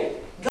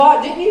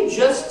 God, didn't you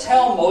just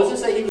tell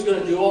Moses that he was going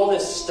to do all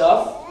this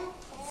stuff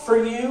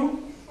for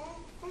you?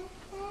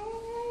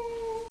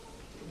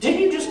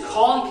 Didn't you just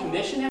call and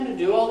commission him to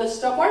do all this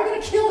stuff? Why are you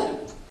going to kill him?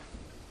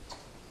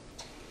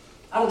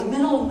 Out of the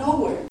middle of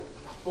nowhere,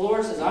 the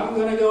Lord says, I'm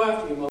going to go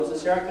after you,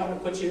 Moses. Here I come to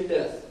put you to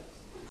death.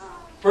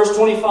 Verse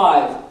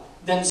 25.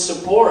 Then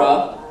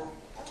Zipporah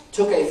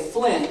took a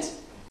flint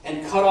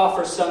and cut off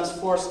her son's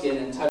foreskin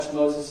and touched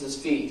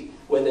Moses' feet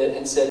with it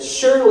and said,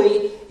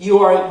 Surely you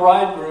are a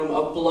bridegroom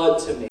of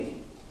blood to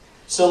me.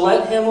 So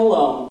let him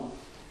alone.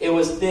 It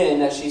was then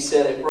that she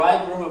said, a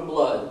bridegroom of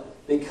blood,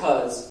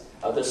 because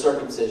of the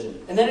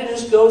circumcision. And then it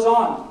just goes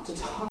on to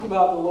talk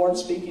about the Lord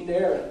speaking to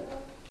Aaron.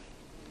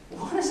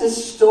 What is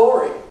this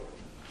story?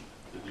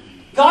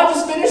 God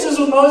just finishes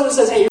with Moses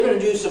and says, hey, you're going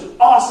to do some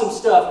awesome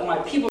stuff, and my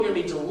people are going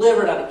to be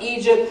delivered out of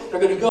Egypt. They're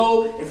going to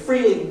go and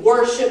freely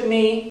worship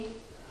me.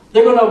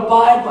 They're going to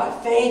abide by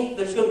faith.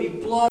 There's going to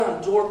be blood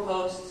on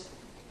doorposts.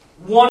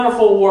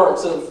 Wonderful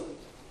works of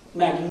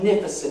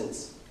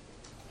magnificence.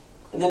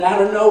 And then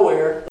out of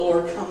nowhere, the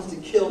Lord comes to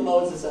kill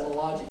Moses at a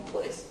lodging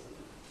place.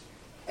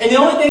 And the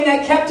only thing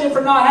that kept it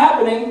from not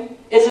happening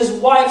is his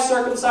wife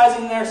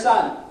circumcising their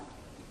son.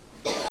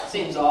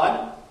 Seems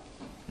odd.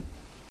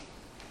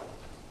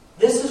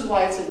 This is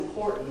why it's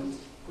important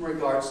in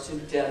regards to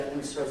death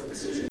and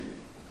circumcision.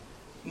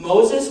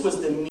 Moses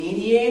was the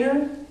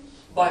mediator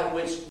by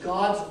which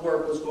God's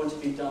work was going to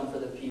be done for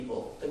the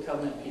people, the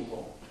covenant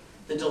people,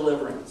 the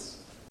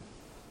deliverance.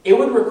 It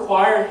would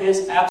require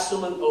his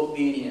absolute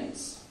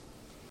obedience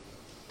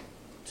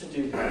to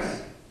do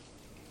this.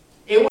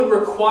 It would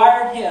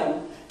require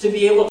him to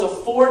be able to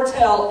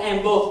foretell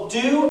and both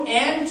do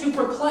and to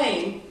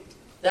proclaim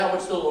that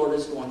which the Lord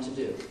is going to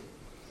do.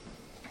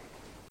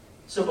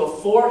 So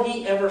before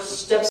he ever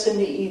steps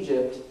into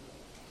Egypt,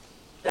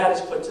 that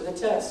is put to the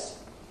test.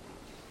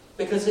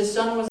 Because his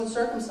son wasn't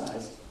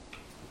circumcised.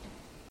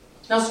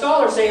 Now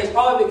scholars say it's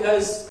probably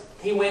because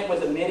he went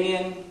with the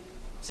Midian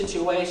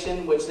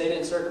situation, which they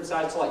didn't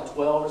circumcise until like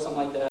 12 or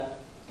something like that.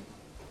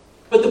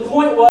 But the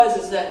point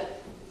is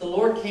that the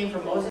Lord came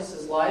for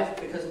Moses' life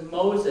because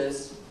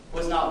Moses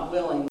was not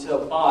willing to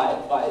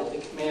abide by the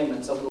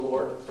commandments of the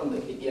Lord from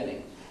the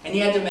beginning. And he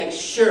had to make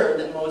sure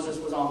that Moses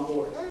was on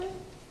board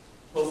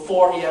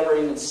before he ever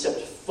even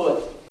stepped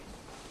foot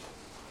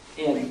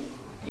in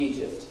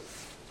Egypt.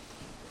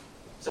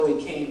 So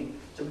he came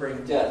to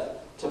bring death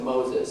to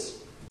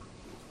Moses.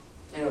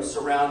 And it was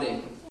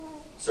surrounding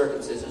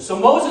circumcision. So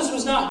Moses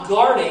was not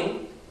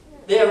guarding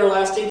the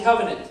everlasting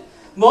covenant.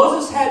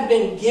 Moses had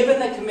been given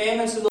the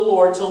commandments of the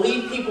Lord to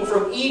lead people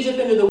from Egypt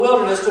into the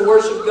wilderness to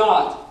worship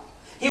God.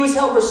 He was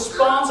held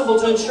responsible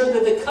to ensure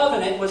that the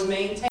covenant was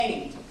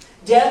maintained.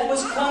 Death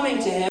was coming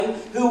to him,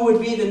 who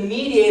would be the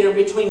mediator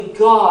between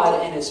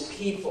God and his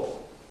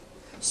people.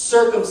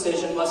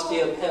 Circumcision must be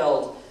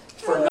upheld.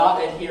 For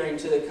not adhering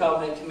to the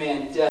covenant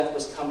command, death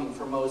was coming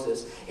for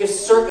Moses. If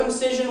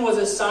circumcision was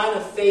a sign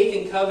of faith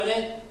and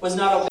covenant was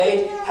not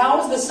obeyed,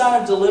 how is the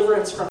sign of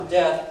deliverance from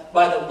death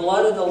by the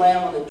blood of the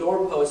Lamb on the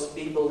doorpost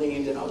be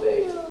believed and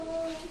obeyed?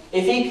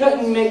 If he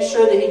couldn't make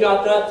sure that he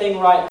got that thing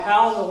right,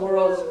 how in the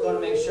world is he going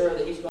to make sure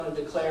that he's going to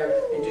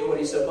declare and do what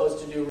he's supposed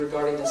to do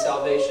regarding the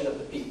salvation of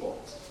the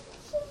people?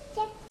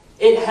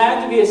 It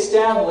had to be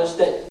established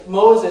that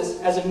Moses,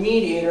 as a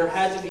mediator,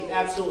 had to be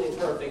absolutely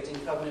perfect in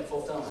covenant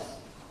fulfillment.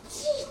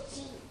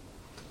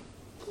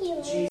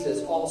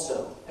 Jesus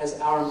also, as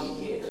our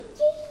mediator,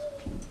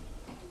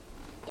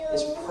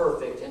 is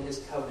perfect in his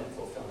covenant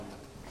fulfillment.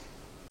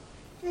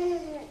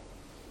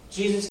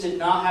 Jesus did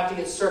not have to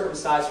get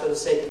circumcised for the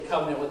sake of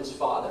covenant with his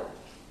Father.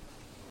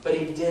 But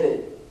he did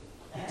it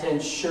to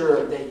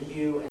ensure that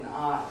you and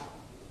I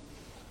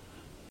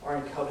are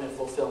in covenant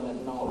fulfillment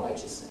in all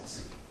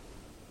righteousness.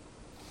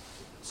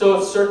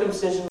 So if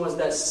circumcision was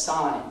that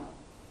sign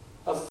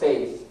of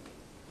faith,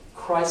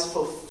 Christ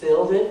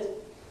fulfilled it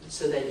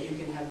so that you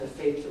can have the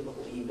faith to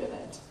believe in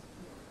it.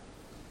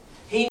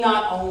 He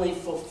not only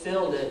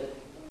fulfilled it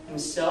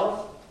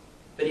himself,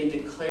 but he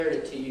declared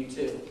it to you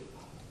too.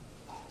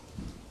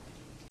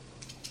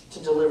 To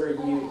deliver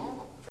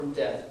you from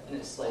death and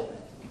enslavement.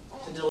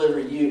 To deliver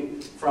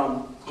you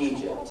from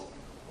Egypt.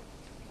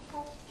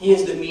 He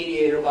is the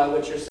mediator by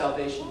which your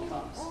salvation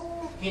comes.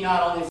 He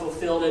not only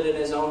fulfilled it in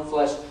his own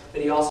flesh,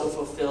 but he also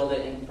fulfilled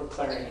it in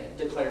declaring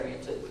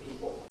it to the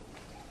people.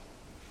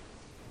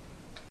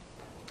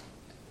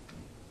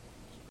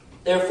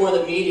 Therefore,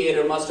 the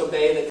mediator must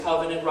obey the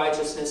covenant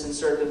righteousness and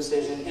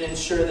circumcision and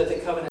ensure that the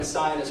covenant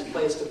sign is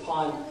placed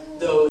upon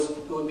those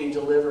who would be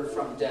delivered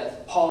from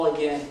death. Paul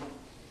again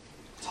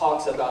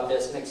talks about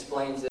this and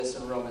explains this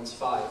in Romans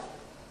 5.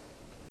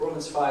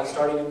 Romans 5,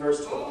 starting in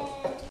verse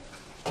 12.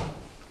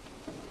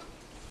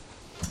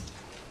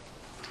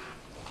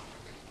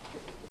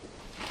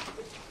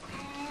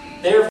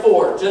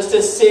 Therefore, just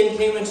as sin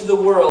came into the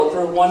world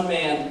through one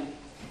man,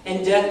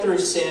 and death through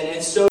sin,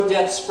 and so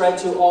death spread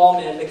to all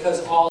men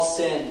because all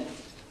sinned.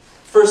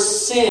 For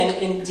sin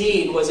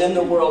indeed was in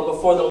the world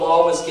before the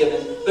law was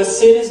given, but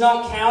sin is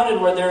not counted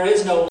where there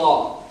is no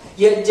law.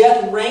 Yet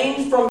death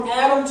reigned from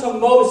Adam to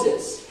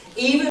Moses,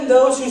 even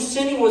those whose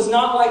sinning was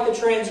not like the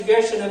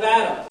transgression of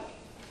Adam,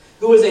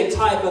 who was a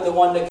type of the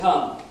one to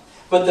come.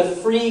 But the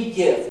free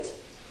gift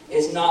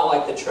is not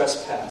like the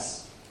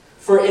trespass.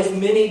 For if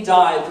many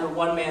died through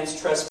one man's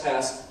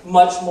trespass,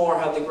 much more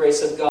have the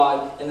grace of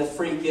God and the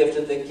free gift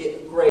of the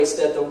grace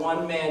that the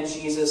one man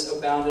Jesus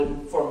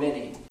abounded for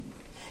many.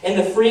 And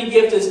the free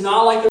gift is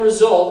not like the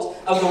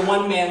result of the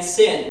one man's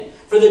sin.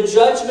 For the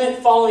judgment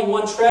following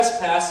one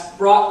trespass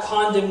brought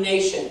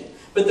condemnation,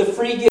 but the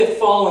free gift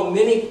following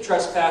many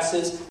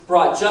trespasses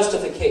brought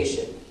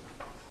justification.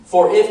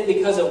 For if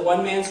because of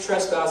one man's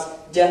trespass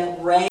death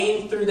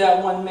reigned through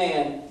that one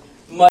man,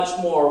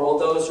 much more will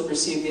those who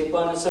receive the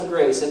abundance of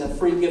grace and the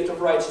free gift of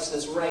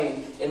righteousness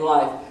reign in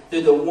life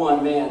through the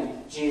one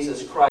man,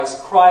 Jesus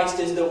Christ. Christ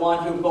is the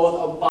one who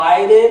both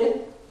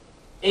abided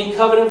in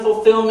covenant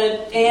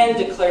fulfillment and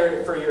declared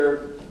it for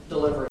your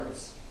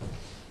deliverance.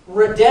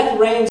 Death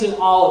reigns in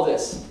all of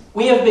this.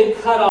 We have been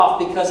cut off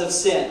because of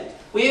sin.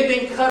 We have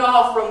been cut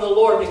off from the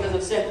Lord because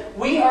of sin.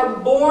 We are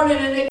born in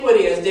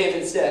iniquity, as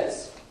David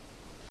says.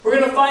 We're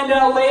going to find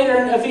out later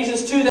in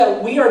Ephesians 2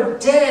 that we are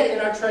dead in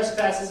our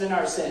trespasses and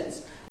our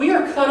sins. We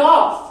are cut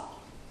off.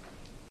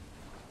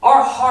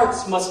 Our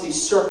hearts must be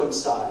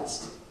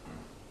circumcised.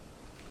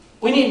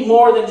 We need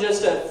more than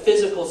just a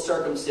physical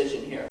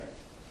circumcision here.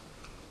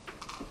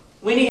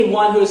 We need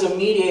one who is a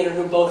mediator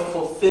who both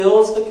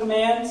fulfills the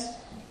commands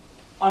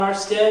on our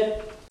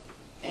stead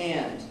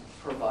and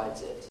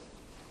provides it.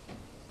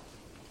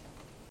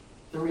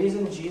 The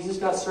reason Jesus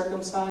got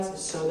circumcised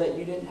is so that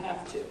you didn't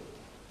have to.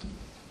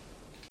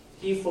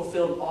 He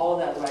fulfilled all of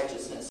that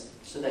righteousness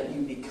so that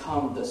you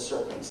become the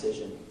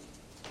circumcision.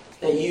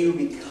 That you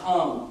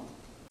become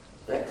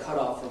that cut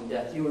off from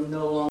death. You are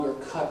no longer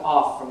cut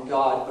off from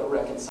God, but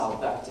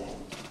reconciled back to Him.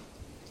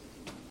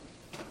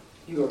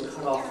 You are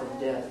cut off from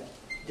death.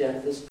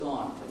 Death is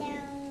gone from you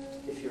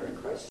if you're in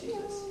Christ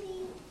Jesus.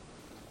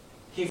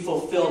 He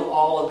fulfilled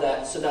all of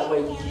that so that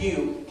way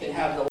you can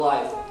have the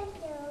life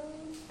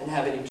and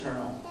have it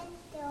eternal.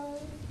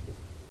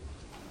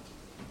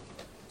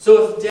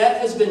 So if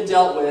death has been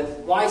dealt with,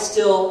 why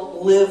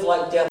still live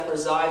like death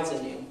resides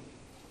in you?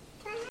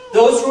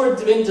 Those who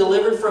had been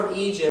delivered from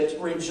Egypt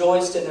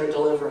rejoiced in their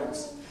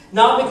deliverance.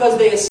 Not because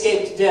they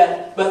escaped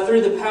death, but through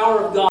the power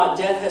of God,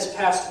 death has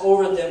passed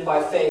over them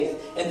by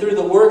faith. And through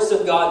the works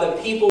of God,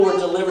 the people were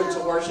delivered to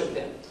worship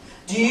Him.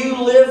 Do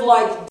you live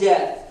like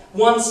death,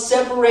 one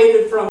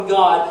separated from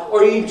God,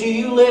 or do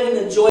you live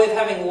in the joy of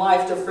having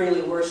life to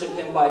freely worship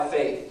Him by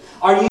faith?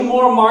 Are you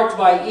more marked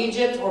by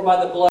Egypt or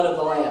by the blood of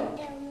the Lamb?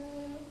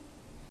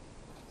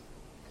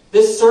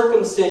 This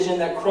circumcision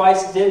that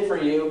Christ did for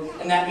you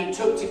and that He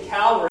took to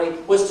Calvary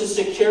was to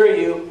secure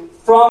you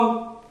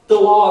from the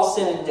law of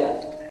sin and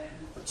death,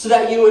 so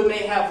that you may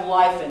have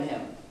life in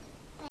Him.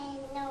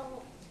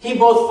 He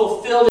both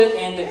fulfilled it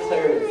and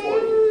declared it for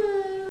you.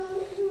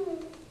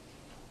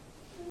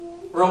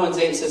 Romans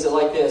 8 says it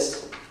like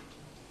this.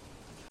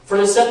 For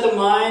to set the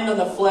mind on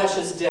the flesh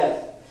is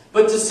death,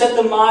 but to set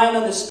the mind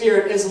on the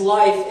Spirit is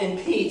life and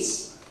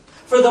peace.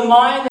 For the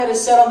mind that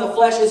is set on the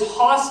flesh is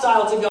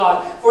hostile to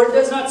God, for it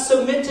does not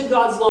submit to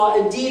God's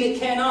law. Indeed, it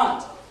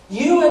cannot.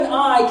 You and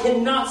I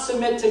cannot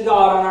submit to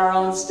God on our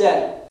own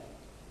stead.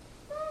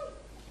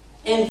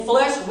 In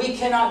flesh, we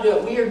cannot do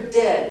it. We are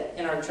dead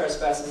in our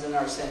trespasses and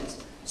our sins.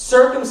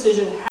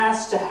 Circumcision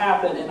has to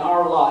happen in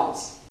our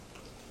lives.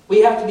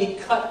 We have to be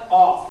cut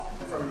off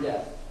from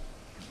death.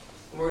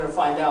 And we're going to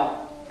find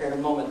out here in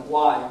a moment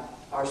why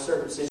our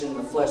circumcision in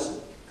the flesh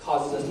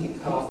causes us to be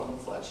cut off from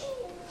the flesh.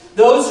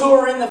 Those who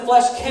are in the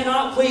flesh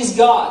cannot please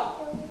God.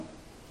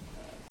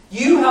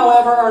 You,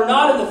 however, are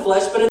not in the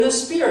flesh, but in the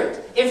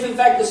Spirit, if in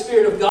fact the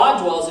Spirit of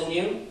God dwells in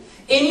you.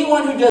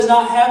 Anyone who does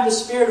not have the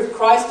Spirit of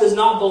Christ does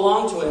not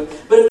belong to Him.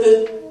 But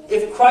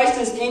if Christ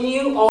is in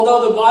you,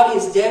 although the body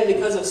is dead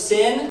because of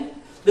sin,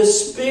 the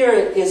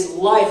Spirit is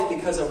life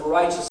because of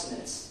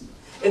righteousness.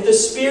 If the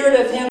Spirit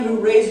of Him who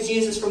raised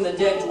Jesus from the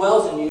dead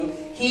dwells in you,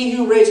 He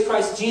who raised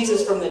Christ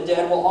Jesus from the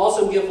dead will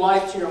also give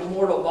life to your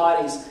mortal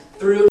bodies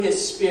through His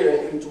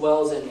Spirit who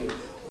dwells in you.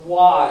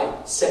 Why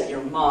set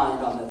your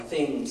mind on the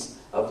things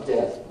of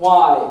death?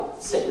 Why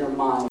set your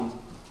mind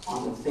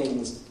on the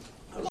things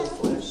of the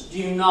flesh? Do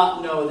you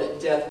not know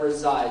that death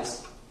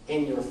resides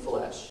in your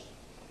flesh?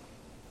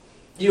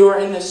 You are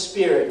in the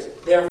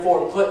Spirit,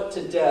 therefore put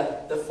to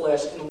death the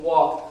flesh and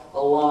walk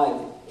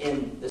alive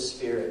in the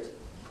Spirit.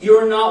 You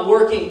are not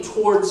working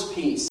towards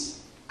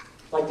peace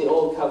like the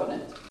old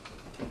covenant.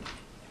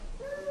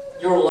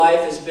 Your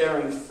life is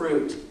bearing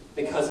fruit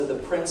because of the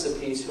Prince of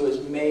Peace who has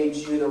made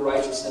you the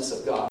righteousness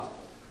of God.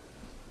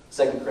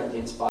 2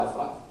 Corinthians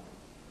 5:5.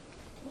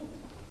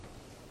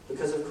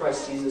 Because of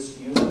Christ Jesus,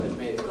 you have been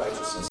made the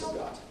righteousness of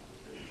God.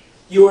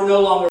 You are no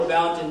longer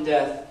bound in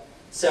death,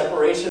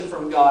 separation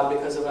from God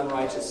because of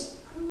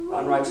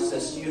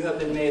unrighteousness. You have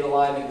been made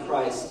alive in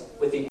Christ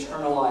with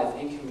eternal life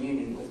in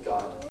communion with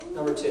God.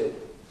 Number two.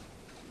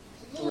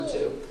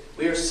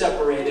 We are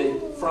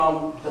separated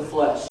from the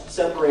flesh.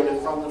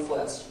 Separated from the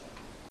flesh.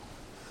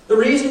 The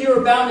reason you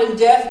are bound in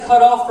death,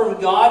 cut off from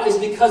God, is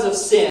because of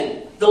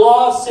sin. The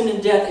law of sin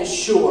and death is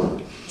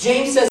sure.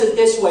 James says it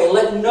this way: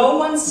 let no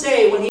one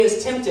say when he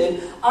is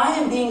tempted, I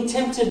am being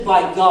tempted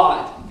by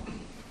God.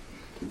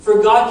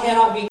 For God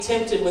cannot be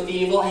tempted with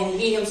evil, and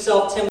He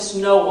Himself tempts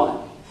no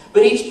one.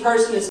 But each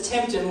person is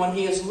tempted when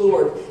he is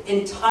lured,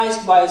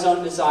 enticed by his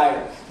own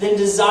desire. Then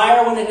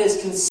desire, when it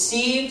is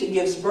conceived,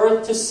 gives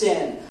birth to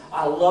sin.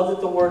 I love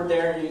that the word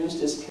there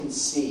used is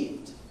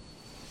conceived.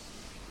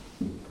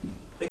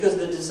 Because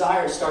the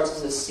desire starts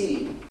as a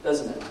seed,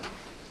 doesn't it?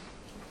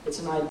 It's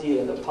an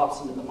idea that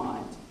pops into the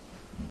mind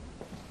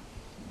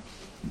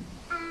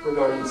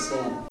regarding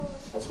sin.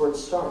 That's where it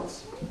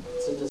starts.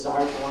 It's a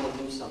desire to want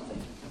to do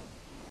something.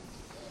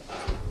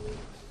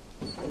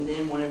 And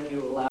then whenever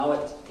you allow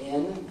it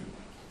in,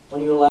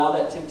 when you allow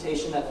that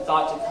temptation, that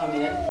thought to come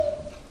in,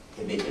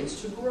 it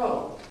begins to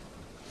grow.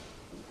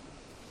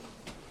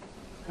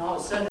 And all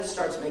of a sudden it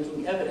starts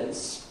making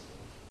evidence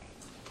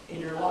in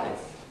your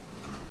life.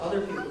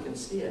 Other people can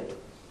see it.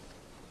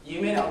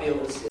 You may not be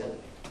able to see it,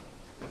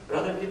 but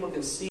other people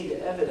can see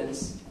the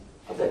evidence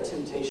of that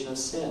temptation of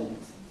sin.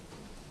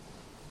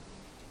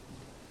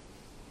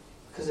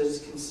 Because it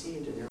is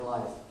conceived in your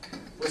life.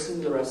 Listen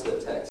to the rest of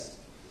the text.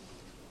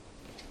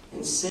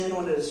 And sin,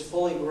 when it is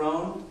fully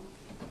grown,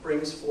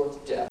 brings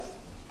forth death.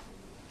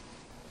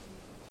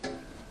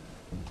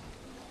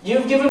 You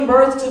have given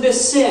birth to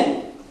this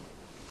sin,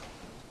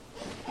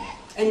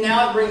 and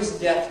now it brings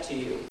death to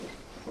you.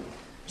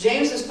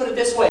 James has put it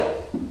this way: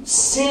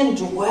 sin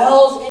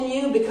dwells in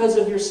you because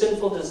of your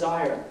sinful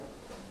desire.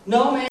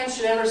 No man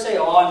should ever say,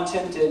 oh, I'm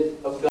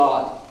tempted of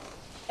God.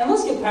 And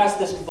let's get past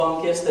this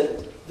bunkus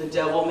that the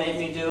devil made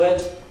me do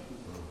it.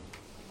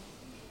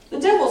 The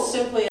devil's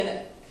simply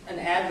an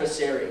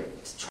adversary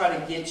to try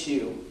to get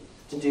you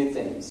to do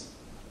things.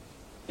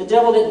 The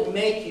devil didn't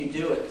make you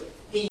do it.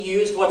 He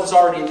used what's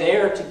already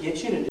there to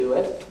get you to do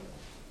it.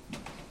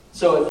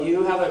 So if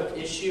you have an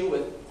issue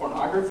with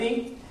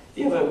pornography, if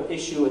you have an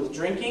issue with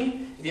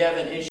drinking, if you have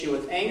an issue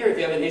with anger, if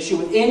you have an issue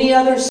with any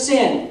other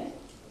sin,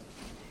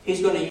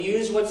 he's going to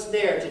use what's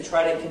there to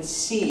try to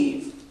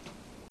conceive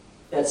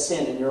that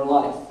sin in your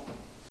life.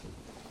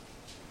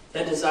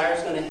 That desire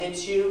is going to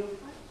hit you,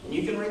 and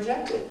you can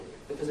reject it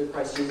because of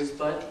Christ Jesus.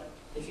 But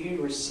if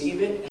you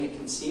receive it and it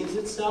conceives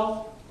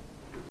itself,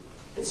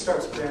 it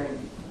starts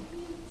bearing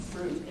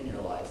fruit in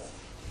your life.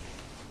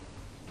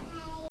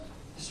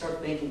 It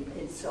starts making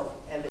itself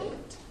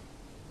evident.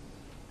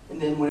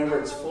 And then whenever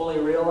it's fully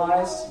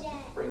realized,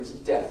 it brings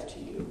death to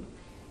you.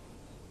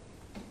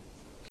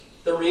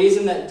 The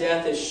reason that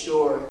death is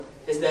sure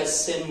is that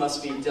sin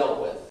must be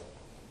dealt with.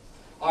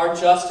 Our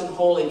just and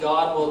holy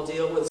God will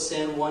deal with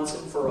sin once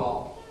and for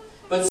all.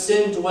 But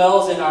sin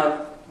dwells in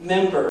our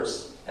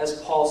members,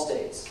 as Paul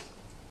states.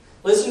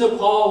 Listen to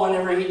Paul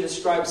whenever he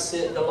describes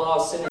sin, the law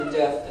of sin and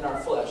death in our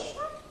flesh.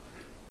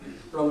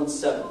 Romans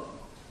 7.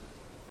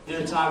 Due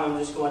to time, I'm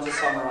just going to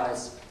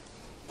summarize.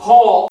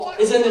 Paul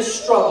is in this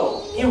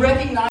struggle. He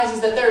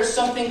recognizes that there is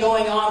something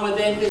going on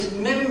within his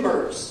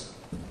members.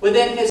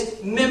 Within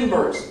his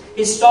members.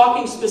 He's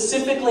talking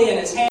specifically in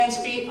his hands,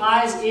 feet,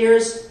 eyes,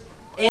 ears,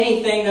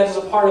 anything that is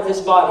a part of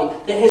his body,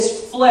 that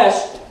his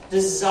flesh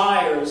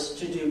desires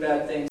to do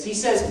bad things. He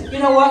says, you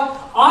know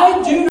what?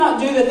 I do not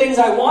do the things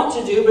I want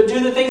to do, but do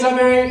the things I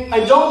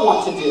don't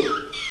want to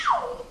do.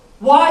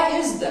 Why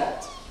is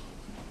that?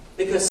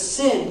 Because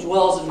sin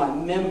dwells in my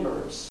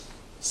members,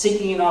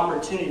 seeking an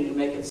opportunity to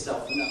make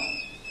itself known.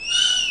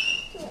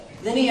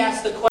 Then he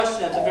asks the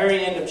question at the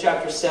very end of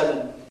chapter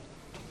 7.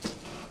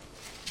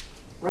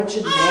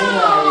 Wretched man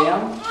that I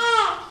am,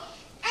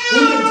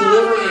 who can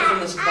deliver me from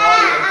this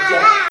body of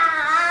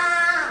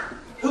death?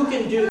 Who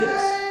can do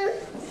this?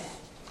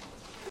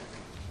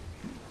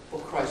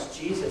 Well, Christ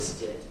Jesus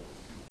did.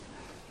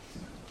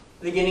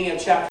 Beginning of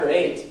chapter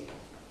 8.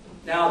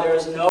 Now there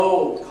is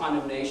no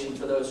condemnation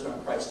for those who are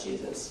in Christ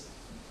Jesus,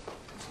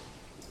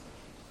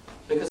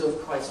 because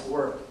of Christ's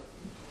work.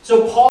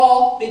 So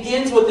Paul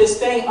begins with this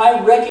thing.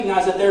 I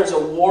recognize that there is a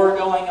war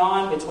going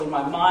on between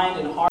my mind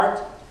and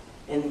heart,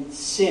 and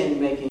sin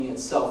making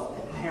itself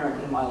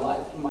apparent in my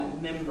life, in my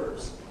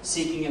members,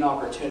 seeking an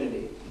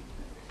opportunity.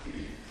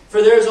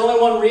 For there is only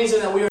one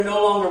reason that we are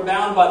no longer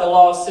bound by the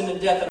law of sin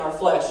and death in our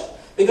flesh,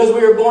 because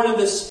we are born of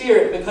the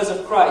Spirit because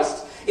of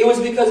Christ. It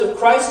was because of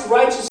Christ's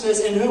righteousness,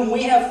 in whom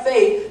we have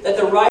faith, that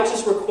the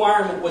righteous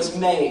requirement was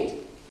made.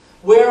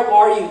 Where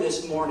are you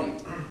this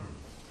morning?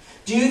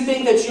 Do you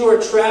think that you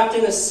are trapped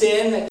in a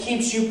sin that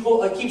keeps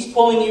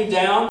pulling you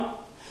down?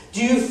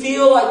 Do you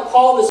feel like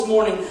Paul this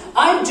morning?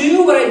 I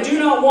do what I do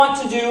not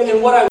want to do,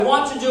 and what I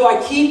want to do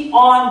I keep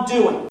on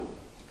doing.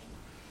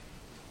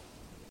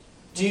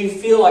 Do you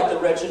feel like the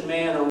wretched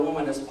man or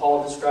woman as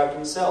Paul described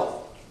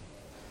himself?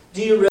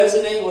 Do you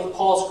resonate with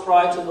Paul's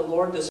cry to the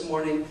Lord this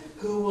morning,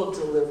 who will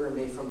deliver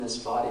me from this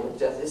body of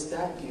death? Is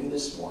that you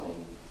this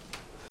morning?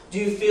 Do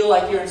you feel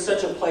like you're in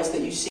such a place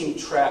that you seem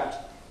trapped?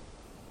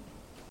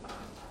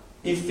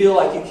 You feel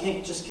like you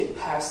can't just get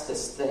past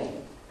this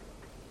thing.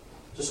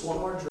 Just one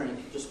more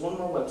drink, just one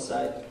more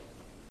website,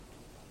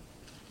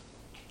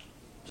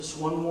 just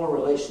one more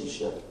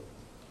relationship.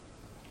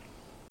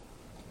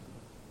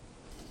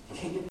 You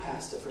can't get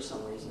past it for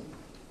some reason.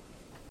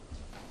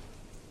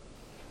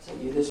 Is that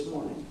you this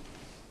morning?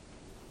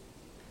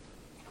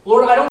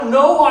 Lord, I don't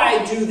know why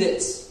I do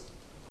this,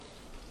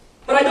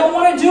 but I don't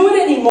want to do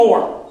it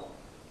anymore.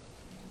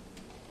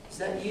 Is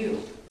that you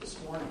this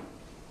morning?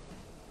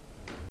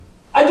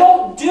 I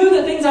don't do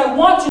the things I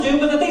want to do,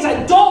 but the things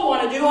I don't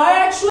want to do, I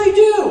actually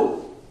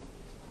do.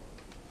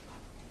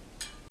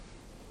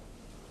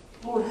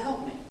 Lord,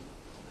 help me.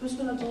 Who's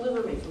going to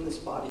deliver me from this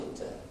body of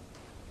death?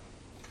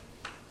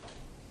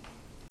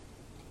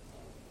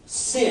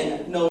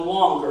 Sin no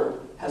longer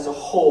has a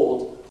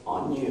hold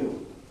on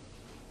you.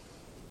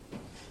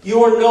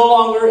 You are no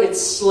longer its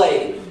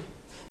slave.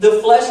 The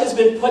flesh has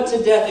been put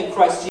to death in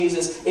Christ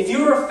Jesus. If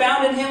you are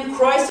found in Him,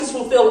 Christ has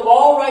fulfilled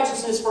all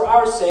righteousness for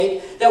our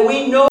sake, that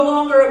we no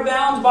longer are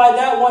bound by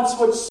that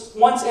which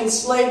once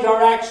enslaved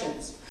our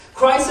actions.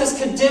 Christ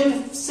has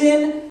condemned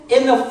sin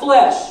in the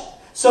flesh.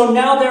 So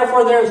now,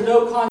 therefore, there is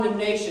no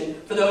condemnation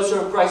for those who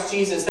are in Christ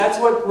Jesus. That's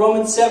what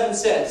Romans 7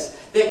 says.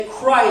 That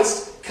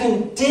Christ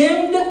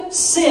condemned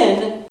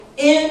sin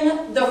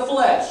in the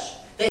flesh.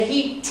 That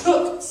He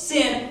took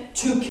sin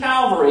to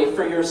Calvary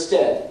for your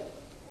stead.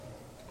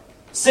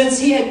 Since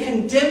He had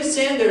condemned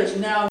sin, there is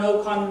now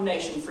no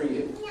condemnation for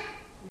you.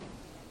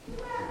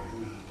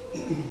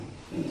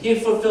 He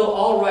had fulfilled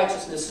all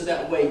righteousness, so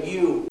that way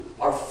you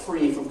are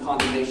free from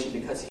condemnation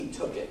because He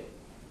took it.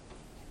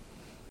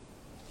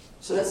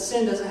 So that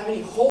sin doesn't have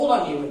any hold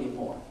on you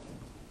anymore.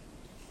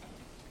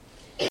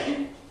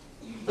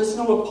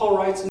 Listen to what Paul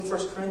writes in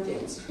 1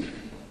 Corinthians.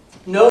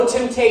 No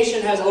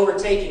temptation has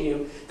overtaken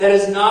you that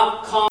is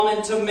not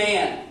common to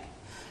man.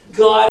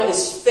 God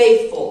is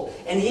faithful,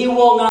 and He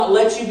will not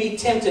let you be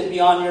tempted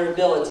beyond your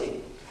ability.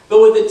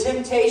 But with the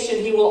temptation,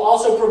 He will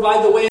also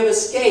provide the way of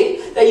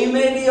escape, that you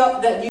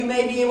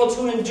may be able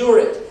to endure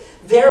it.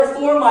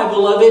 Therefore, my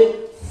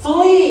beloved,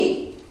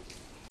 flee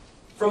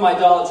from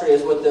idolatry,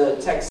 is what the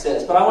text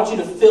says. But I want you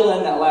to fill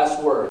in that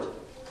last word.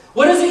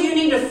 What is it you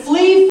need to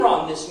flee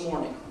from this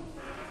morning?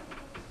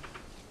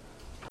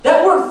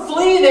 That word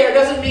flee there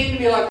doesn't mean to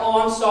be like,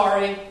 oh, I'm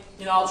sorry,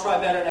 I'll try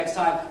better next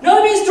time.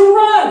 No, it means to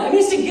run. It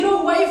means to get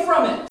away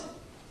from it.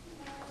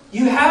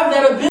 You have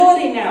that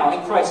ability now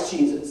in Christ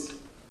Jesus.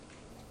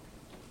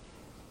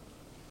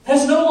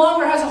 It no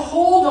longer has a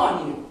hold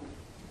on you.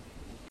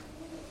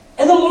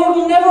 And the Lord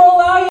will never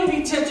allow you to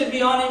be tempted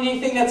beyond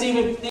anything that's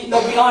even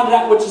beyond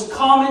that which is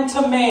common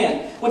to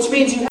man. Which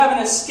means you have an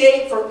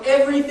escape for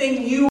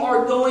everything you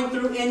are going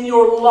through in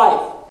your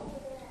life.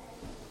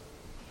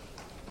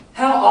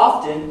 How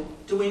often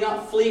do we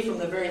not flee from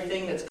the very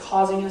thing that's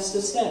causing us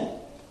to sin?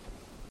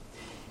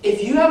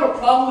 If you have a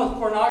problem with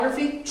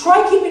pornography,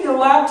 try keeping your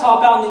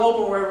laptop out in the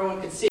open where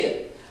everyone can see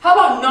it. How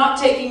about not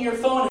taking your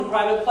phone in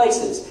private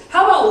places?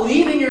 How about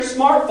leaving your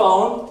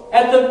smartphone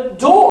at the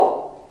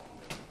door?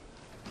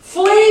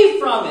 Flee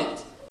from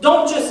it.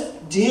 Don't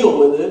just deal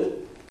with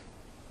it.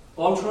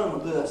 Well, I'm trying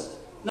my best.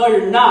 No,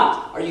 you're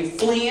not. Are you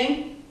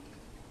fleeing?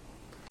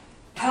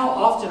 How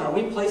often are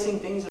we placing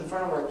things in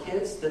front of our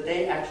kids that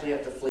they actually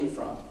have to flee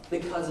from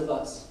because of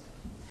us?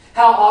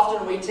 How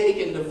often are we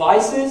taking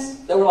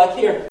devices that we're like,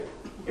 here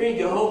you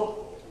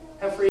go,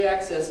 have free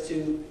access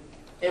to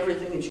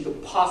everything that you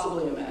could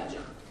possibly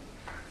imagine.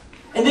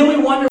 And then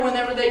we wonder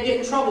whenever they get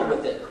in trouble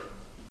with it.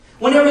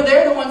 Whenever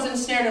they're the ones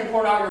ensnared in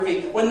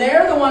pornography, when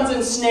they're the ones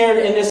ensnared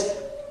in this,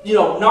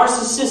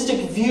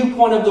 narcissistic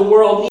viewpoint of the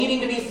world,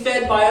 needing to be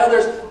fed by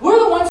others, we're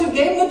the ones who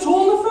gave them the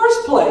tool in the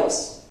first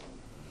place.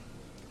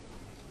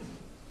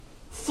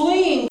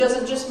 Fleeing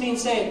doesn't just mean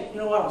saying, you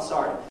know what, I'm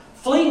sorry.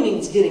 Fleeing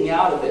means getting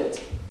out of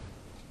it.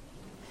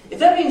 If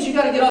that means you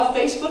got to get off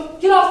Facebook,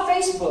 get off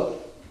Facebook.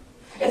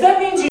 If that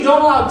means you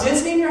don't allow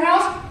Disney in your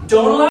house,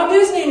 don't allow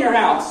Disney in your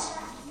house.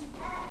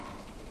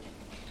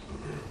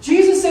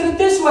 Jesus said it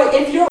this way,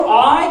 if your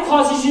eye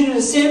causes you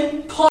to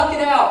sin, pluck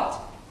it out.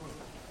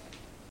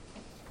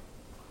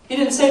 He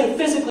didn't say to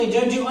physically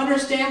do. Do you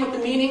understand what the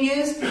meaning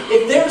is?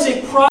 If there's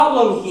a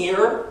problem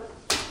here,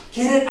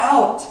 get it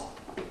out.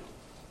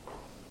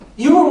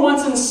 You were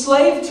once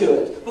enslaved to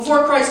it.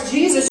 Before Christ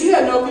Jesus, you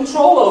had no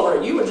control over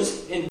it. You would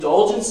just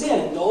indulge in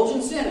sin, indulge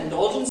in sin,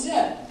 indulge in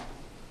sin.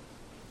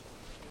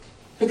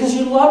 Because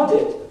you loved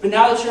it. But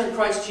now that you're in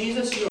Christ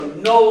Jesus, you are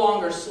no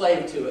longer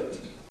slave to it.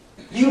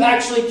 You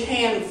actually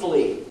can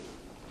flee.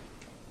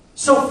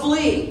 So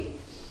flee.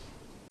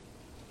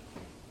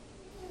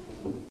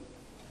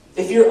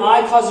 If your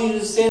eye causes you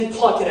to sin,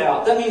 pluck it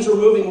out. That means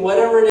removing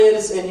whatever it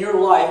is in your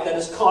life that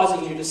is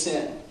causing you to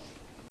sin.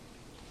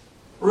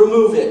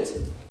 Remove it.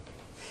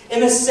 In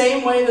the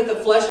same way that the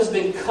flesh has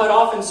been cut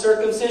off in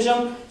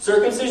circumcision,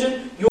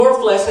 your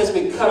flesh has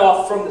been cut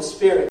off from the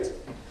Spirit.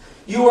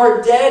 You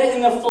are dead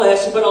in the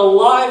flesh, but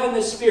alive in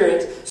the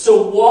Spirit,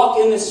 so walk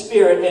in the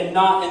Spirit and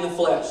not in the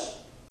flesh.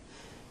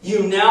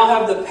 You now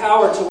have the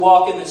power to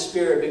walk in the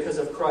Spirit because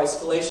of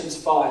Christ. Galatians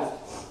 5,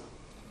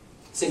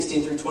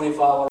 16 through 25.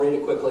 I'll read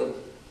it quickly.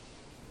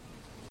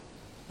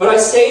 But I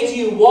say to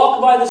you, walk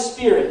by the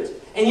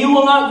Spirit, and you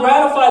will not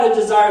gratify the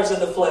desires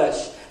of the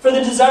flesh. For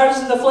the desires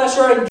of the flesh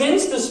are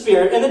against the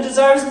Spirit, and the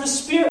desires of the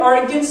Spirit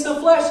are against the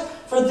flesh.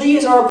 For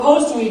these are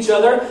opposed to each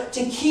other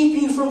to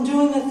keep you from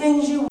doing the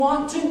things you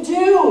want to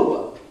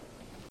do.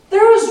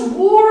 There is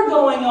war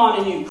going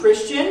on in you,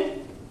 Christian.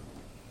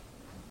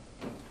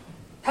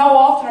 How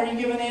often are you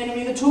giving the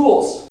enemy the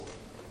tools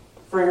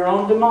for your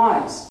own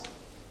demise?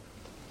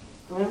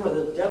 Remember,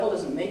 the devil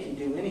doesn't make you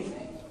do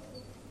anything.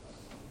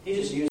 He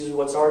just uses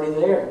what's already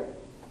there.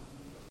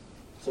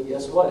 So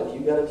guess what? If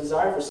you've got a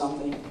desire for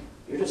something,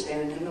 you're just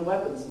handing him the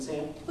weapons and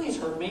saying, please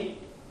hurt me,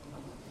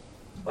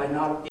 by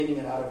not getting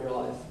it out of your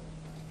life.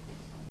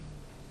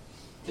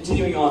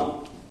 Continuing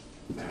on.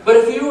 But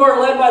if you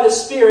are led by the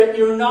Spirit,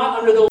 you're not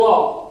under the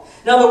law.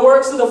 Now the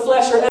works of the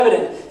flesh are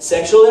evident: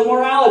 sexual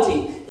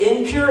immorality,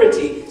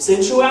 impurity,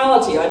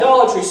 sensuality,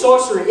 idolatry,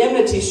 sorcery,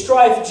 enmity,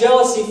 strife,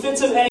 jealousy,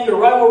 fits of anger,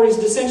 rivalries,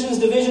 dissensions,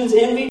 divisions,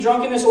 envy,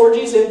 drunkenness,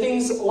 orgies, and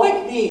things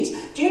like these.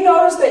 Do you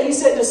notice that he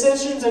said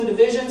dissensions and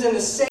divisions in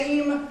the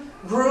same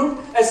group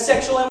as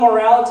sexual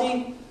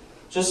immorality?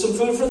 Just some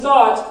food for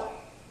thought.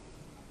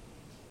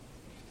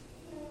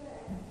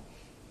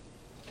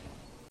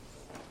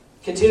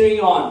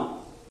 Continuing on.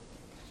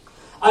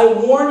 I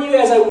warn you,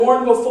 as I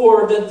warned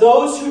before, that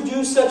those who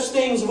do such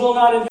things will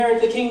not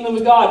inherit the kingdom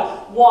of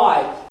God.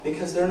 Why?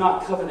 Because they're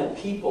not covenant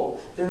people.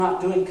 They're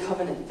not doing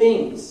covenant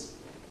things.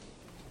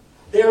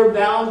 They are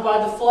bound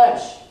by the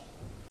flesh.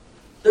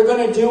 They're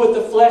going to do what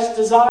the flesh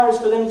desires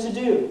for them to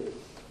do.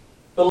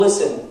 But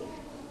listen,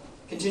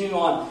 continuing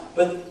on.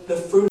 But the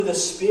fruit of the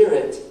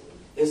Spirit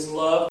is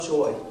love,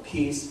 joy,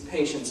 peace,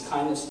 patience,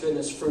 kindness,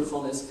 goodness,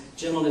 fruitfulness,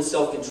 gentleness,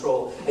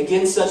 self-control.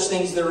 Against such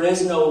things there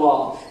is no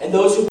law. And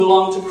those who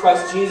belong to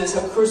Christ Jesus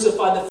have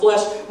crucified the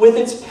flesh with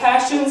its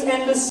passions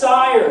and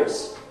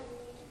desires.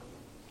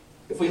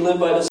 If we live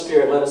by the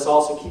Spirit, let us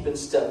also keep in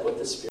step with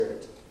the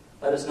Spirit.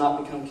 Let us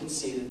not become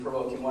conceited,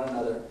 provoking one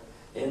another,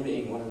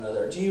 envying one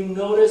another. Do you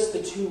notice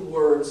the two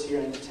words here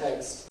in the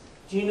text?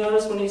 Do you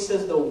notice when he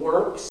says the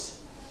works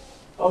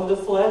of the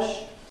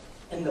flesh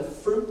and the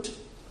fruit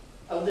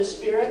of the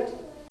Spirit?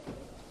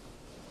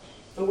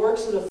 The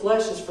works of the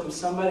flesh is from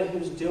somebody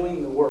who's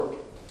doing the work.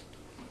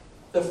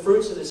 The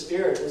fruits of the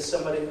Spirit is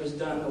somebody who's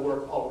done the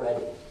work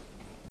already.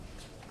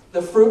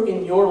 The fruit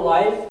in your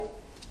life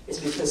is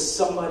because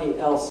somebody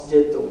else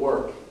did the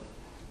work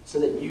so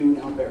that you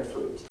now bear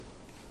fruit.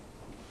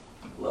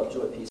 Love,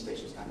 joy, peace,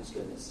 patience, kindness,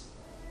 goodness.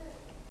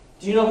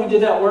 Do you know who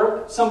did that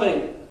work?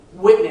 Somebody.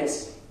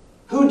 Witness.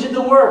 Who did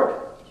the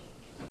work?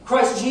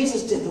 Christ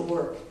Jesus did the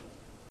work.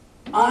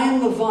 I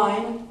am the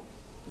vine.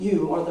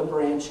 You are the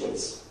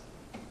branches.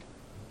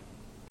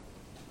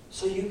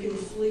 So you can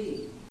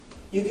flee.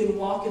 You can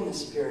walk in the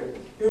Spirit.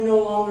 You're no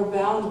longer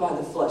bound by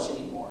the flesh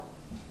anymore.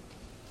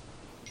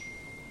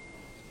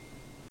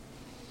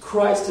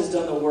 Christ has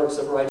done the works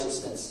of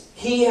righteousness.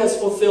 He has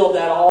fulfilled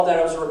all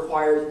that was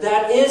required.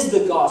 That is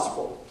the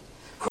gospel.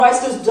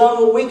 Christ has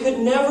done what we could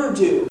never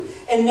do.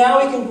 And now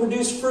He can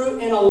produce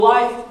fruit in a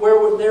life where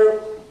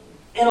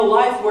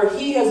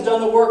He has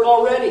done the work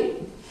already.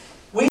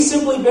 We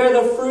simply bear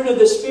the fruit of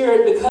the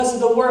Spirit because of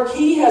the work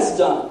He has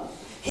done.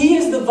 He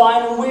is the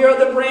vine and we are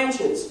the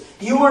branches.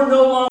 You are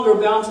no longer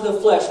bound to the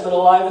flesh, but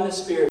alive in the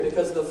Spirit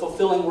because of the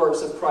fulfilling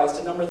works of Christ.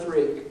 And number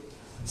 3,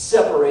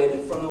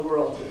 separated from the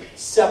world.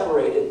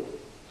 Separated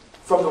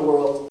from the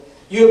world.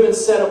 You have been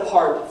set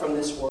apart from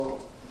this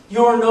world.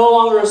 You are no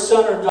longer a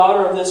son or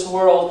daughter of this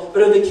world,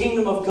 but of the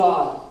kingdom of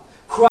God.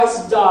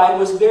 Christ died,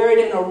 was buried,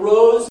 and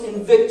arose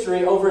in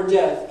victory over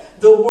death.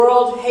 The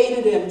world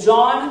hated him.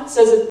 John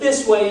says it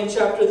this way in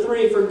chapter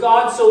 3. For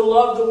God so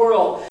loved the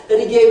world that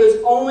he gave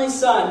his only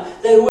Son,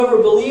 that whoever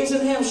believes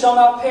in him shall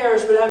not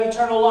perish but have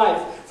eternal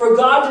life. For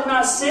God did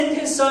not send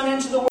his Son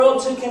into the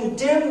world to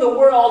condemn the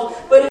world,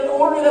 but in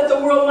order that the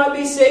world might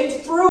be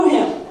saved through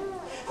him.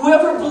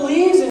 Whoever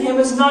believes in him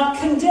is not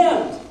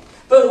condemned,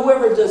 but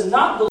whoever does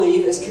not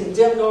believe is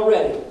condemned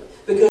already,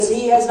 because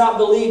he has not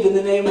believed in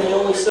the name of the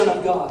only Son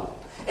of God.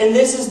 And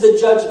this is the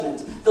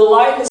judgment. The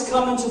light has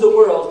come into the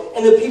world,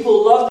 and the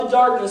people love the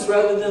darkness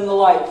rather than the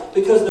light,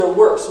 because their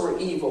works were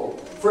evil.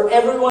 For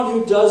everyone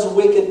who does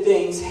wicked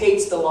things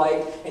hates the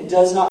light and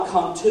does not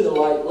come to the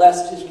light,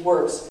 lest his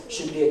works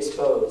should be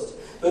exposed.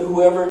 But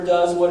whoever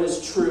does what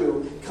is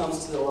true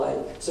comes to the light,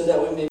 so that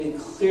we may be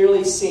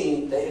clearly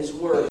seen that his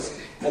works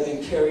have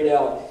been carried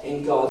out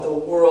in God. The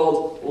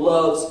world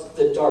loves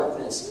the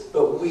darkness,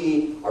 but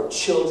we are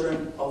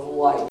children of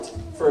light.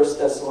 1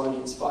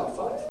 Thessalonians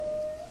 5:5.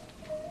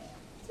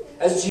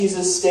 As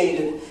Jesus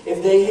stated,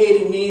 if they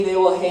hated me, they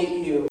will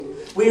hate you.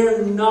 We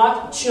are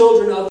not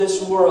children of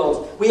this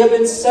world. We have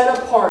been set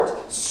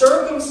apart,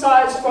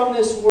 circumcised from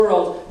this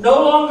world,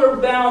 no longer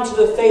bound to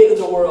the fate of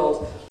the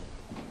world.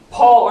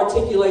 Paul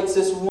articulates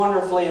this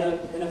wonderfully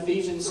in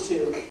Ephesians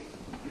 2.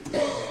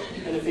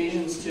 In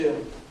Ephesians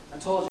 2. I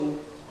told you,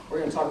 we're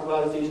going to talk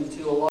about Ephesians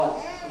 2 a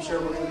lot. I'm sure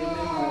we're going to be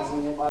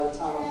memorizing it by the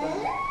time I'm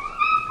done.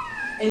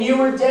 And you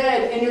were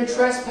dead in your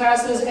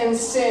trespasses and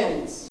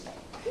sins,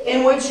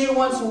 in which you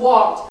once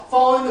walked,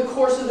 following the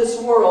course of this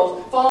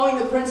world, following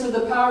the prince of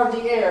the power of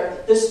the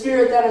air, the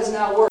spirit that is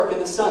now work in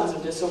the sons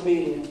of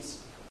disobedience,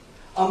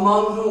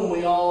 among whom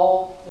we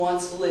all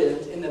once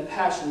lived in the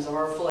passions of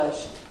our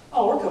flesh.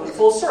 Oh, we're coming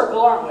full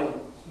circle, aren't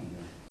we?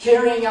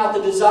 Carrying out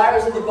the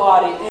desires of the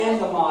body and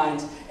the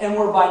mind, and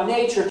were by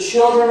nature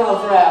children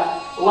of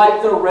wrath,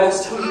 like the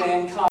rest of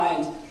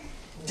mankind.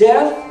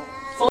 Death,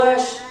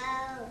 flesh,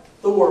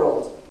 the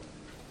world.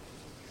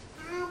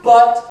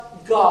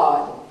 But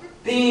God,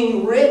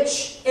 being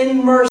rich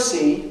in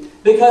mercy,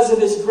 because of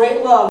his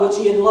great love which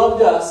he had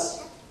loved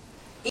us,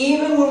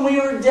 even when we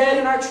were dead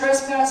in our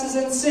trespasses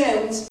and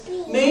sins,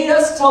 made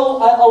us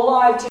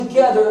alive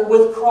together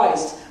with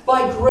Christ.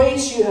 By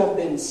grace you have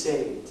been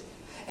saved,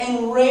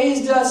 and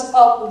raised us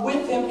up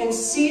with him, and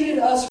seated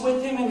us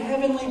with him in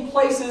heavenly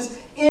places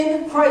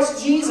in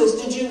Christ Jesus.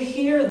 Did you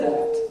hear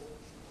that?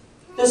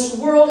 This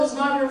world is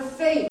not your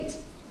fate.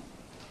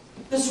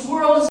 This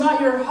world is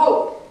not your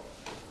hope.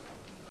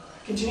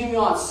 Continuing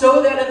on,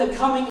 so that in the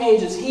coming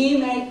ages he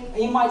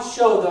might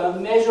show the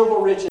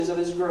immeasurable riches of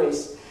his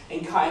grace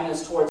and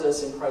kindness towards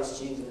us in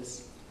Christ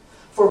Jesus.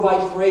 For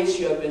by grace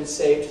you have been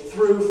saved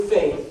through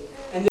faith.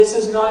 And this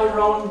is not your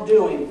own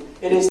doing.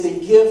 It is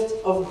the gift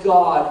of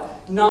God,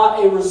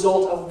 not a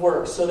result of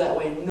works, so that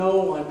way no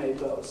one may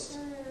boast.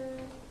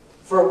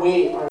 For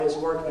we are his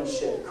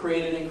workmanship,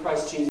 created in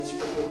Christ Jesus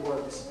for good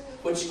works,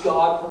 which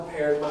God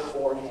prepared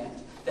beforehand,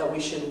 that we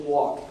should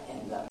walk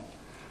in them.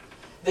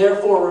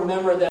 Therefore,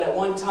 remember that at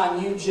one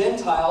time you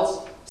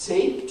Gentiles,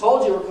 see,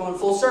 told you we're coming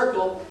full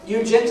circle,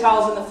 you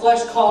Gentiles in the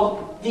flesh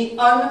called the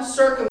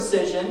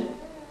uncircumcision,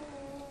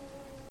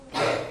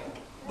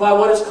 by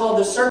what is called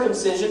the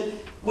circumcision,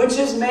 which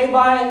is made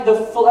in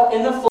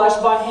the flesh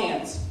by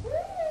hands.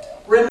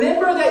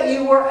 Remember that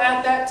you were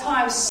at that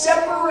time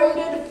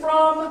separated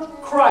from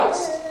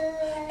Christ,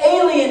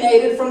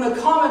 alienated from the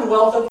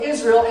commonwealth of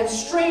Israel, and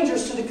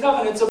strangers to the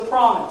covenants of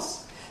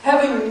promise,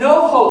 having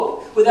no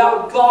hope,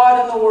 without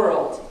God in the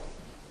world.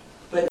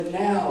 But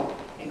now,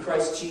 in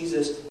Christ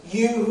Jesus,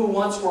 you who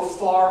once were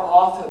far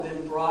off have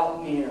been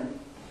brought near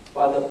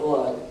by the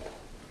blood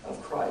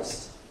of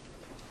Christ.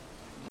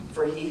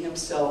 For he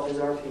himself is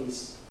our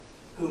peace,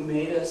 who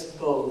made us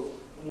both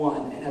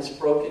one, and has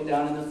broken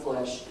down in the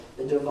flesh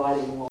the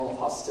dividing wall of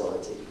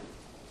hostility,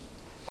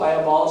 by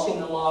abolishing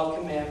the law of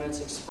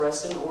commandments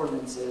expressed in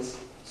ordinances,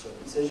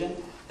 circumcision,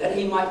 that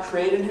he might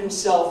create in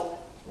himself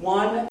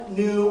one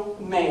new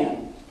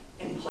man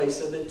in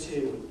place of the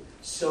two,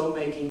 so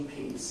making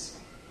peace,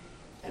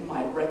 and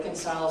might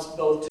reconcile us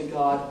both to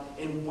God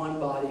in one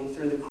body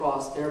through the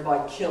cross,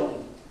 thereby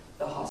killing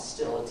the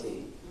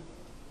hostility.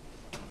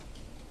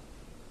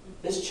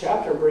 This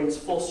chapter brings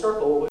full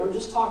circle what we were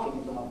just talking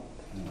about.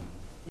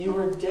 You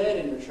were dead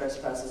in your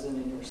trespasses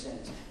and in your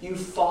sins. You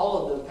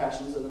followed the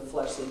passions of the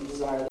flesh and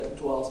desire that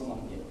dwells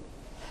among you.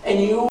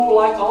 And you,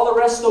 like all the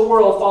rest of the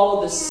world,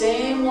 followed the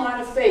same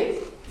line of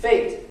fate,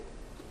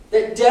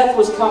 that death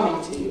was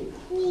coming to you.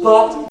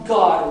 But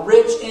God,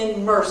 rich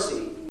in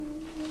mercy,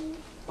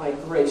 by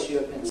grace you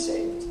have been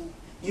saved.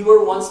 You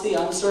were once the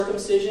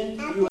uncircumcision,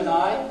 you and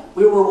I.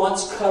 We were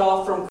once cut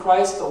off from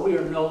Christ, but we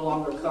are no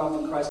longer cut off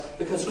from Christ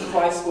because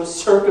Christ was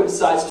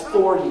circumcised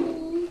for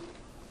you.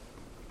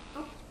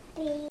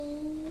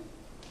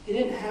 He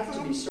didn't have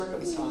to be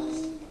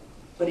circumcised,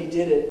 but he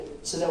did it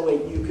so that way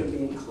you could be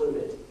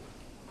included.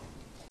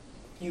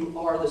 You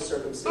are the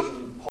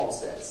circumcision, Paul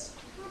says,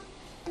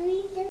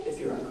 if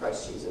you're in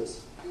Christ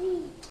Jesus.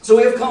 So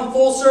we have come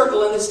full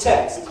circle in this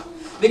text.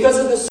 Because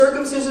of the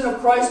circumcision of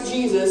Christ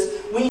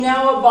Jesus, we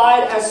now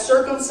abide as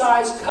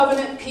circumcised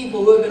covenant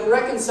people who have been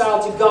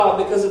reconciled to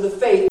God because of the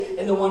faith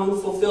in the one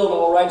who fulfilled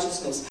all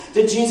righteousness.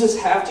 Did Jesus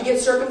have to get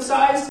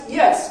circumcised?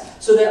 Yes.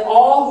 So that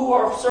all who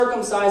are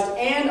circumcised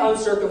and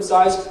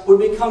uncircumcised would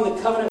become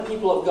the covenant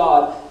people of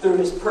God through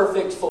His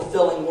perfect,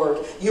 fulfilling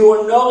work. You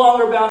are no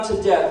longer bound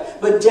to death,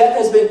 but death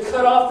has been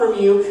cut off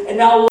from you, and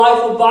now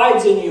life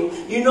abides in you.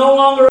 You no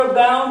longer are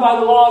bound by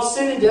the law of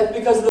sin and death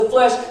because of the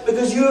flesh,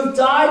 because you have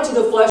died to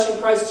the flesh in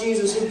Christ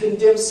Jesus, who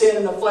condemned sin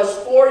in the flesh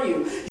for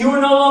you. You are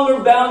no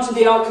longer bound to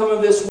the outcome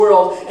of this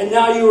world, and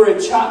now you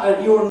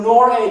are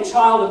nor a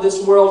child of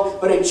this world,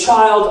 but a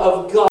child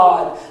of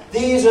God.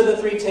 These are the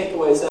three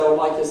takeaways that I would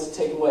like us to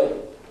take away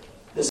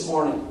this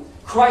morning.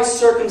 Christ's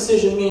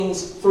circumcision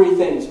means three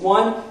things.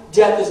 One,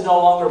 death is no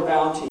longer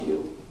bound to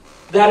you.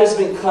 That has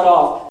been cut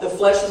off. The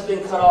flesh has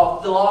been cut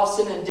off. The law of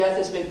sin and death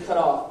has been cut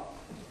off.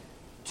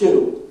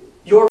 Two,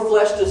 your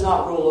flesh does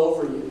not rule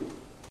over you.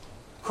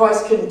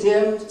 Christ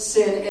condemned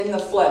sin in the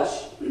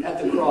flesh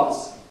at the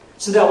cross.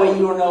 So that way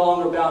you are no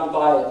longer bound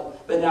by it.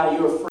 But now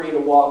you are free to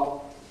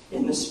walk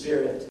in the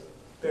Spirit,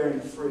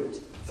 bearing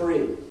fruit.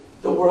 Three,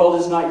 the world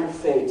is not your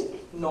fate,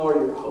 nor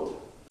your hope.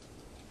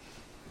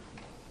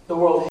 The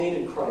world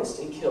hated Christ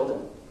and killed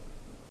Him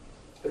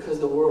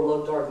because the world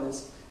loved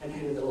darkness and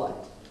hated the light.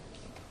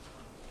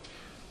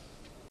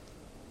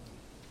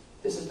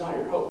 This is not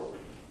your hope.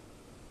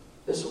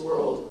 This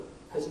world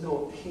has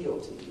no appeal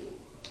to you,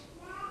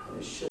 and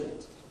it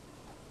shouldn't.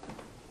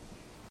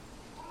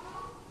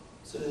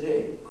 So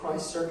today,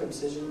 Christ's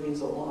circumcision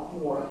means a lot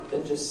more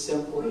than just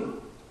simply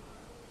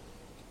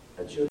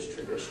a Jewish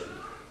tradition.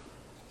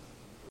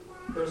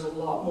 There's a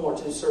lot more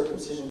to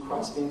circumcision,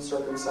 Christ being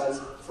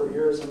circumcised for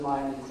yours and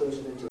mine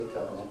inclusion into the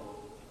covenant.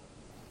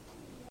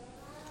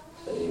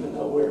 That even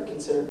though we're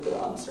considered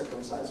the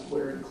uncircumcised,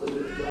 we're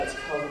included in God's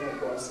covenant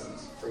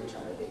blessings for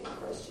eternity in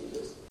Christ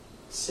Jesus.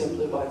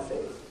 Simply by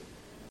faith.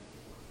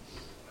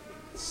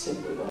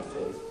 Simply by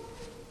faith.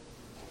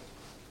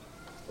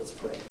 Let's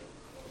pray.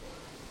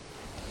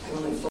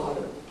 Heavenly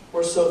Father,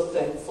 we're so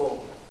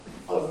thankful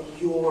of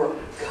your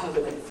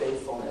covenant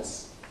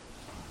faithfulness.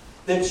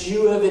 That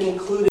you have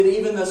included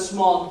even the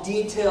small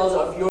details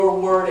of your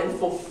word and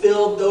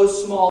fulfilled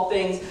those small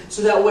things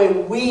so that way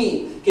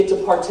we get to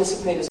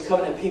participate as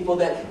covenant people.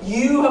 That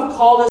you have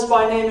called us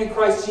by name in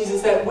Christ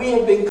Jesus. That we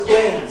have been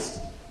cleansed.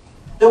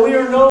 That we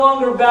are no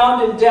longer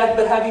bound in death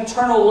but have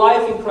eternal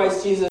life in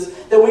Christ Jesus.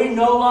 That we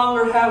no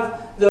longer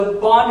have the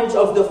bondage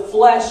of the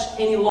flesh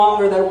any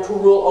longer that to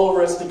rule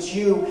over us. But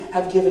you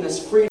have given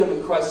us freedom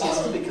in Christ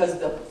Jesus because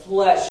the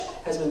flesh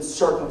has been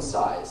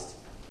circumcised.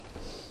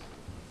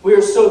 We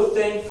are so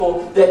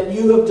thankful that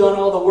you have done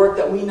all the work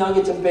that we now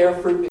get to bear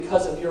fruit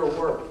because of your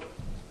work.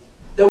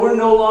 That we're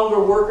no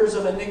longer workers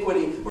of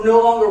iniquity. We're no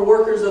longer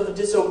workers of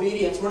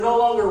disobedience. We're no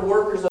longer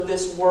workers of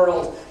this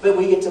world. But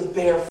we get to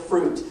bear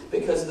fruit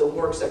because of the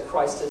works that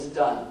Christ has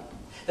done.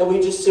 That we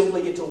just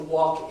simply get to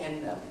walk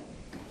in them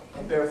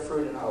and bear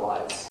fruit in our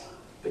lives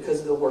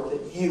because of the work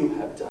that you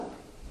have done.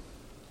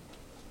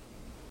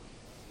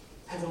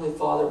 Heavenly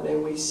Father, may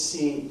we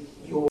see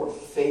your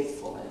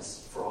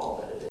faithfulness for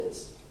all that it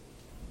is.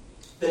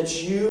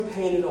 That you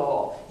paid it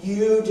all.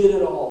 You did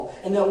it all.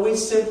 And that we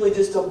simply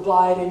just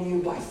abide in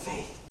you by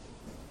faith.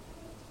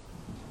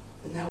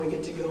 And now we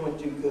get to go and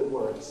do good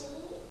works.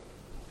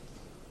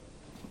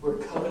 We're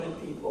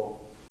covenant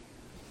people.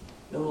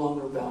 No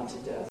longer bound to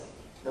death.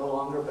 No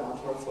longer bound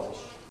to our flesh.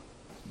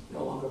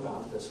 No longer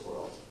bound to this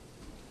world.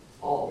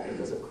 All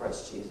because of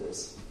Christ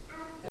Jesus.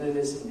 And it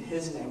is in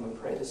His name we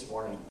pray this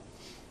morning.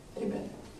 Amen.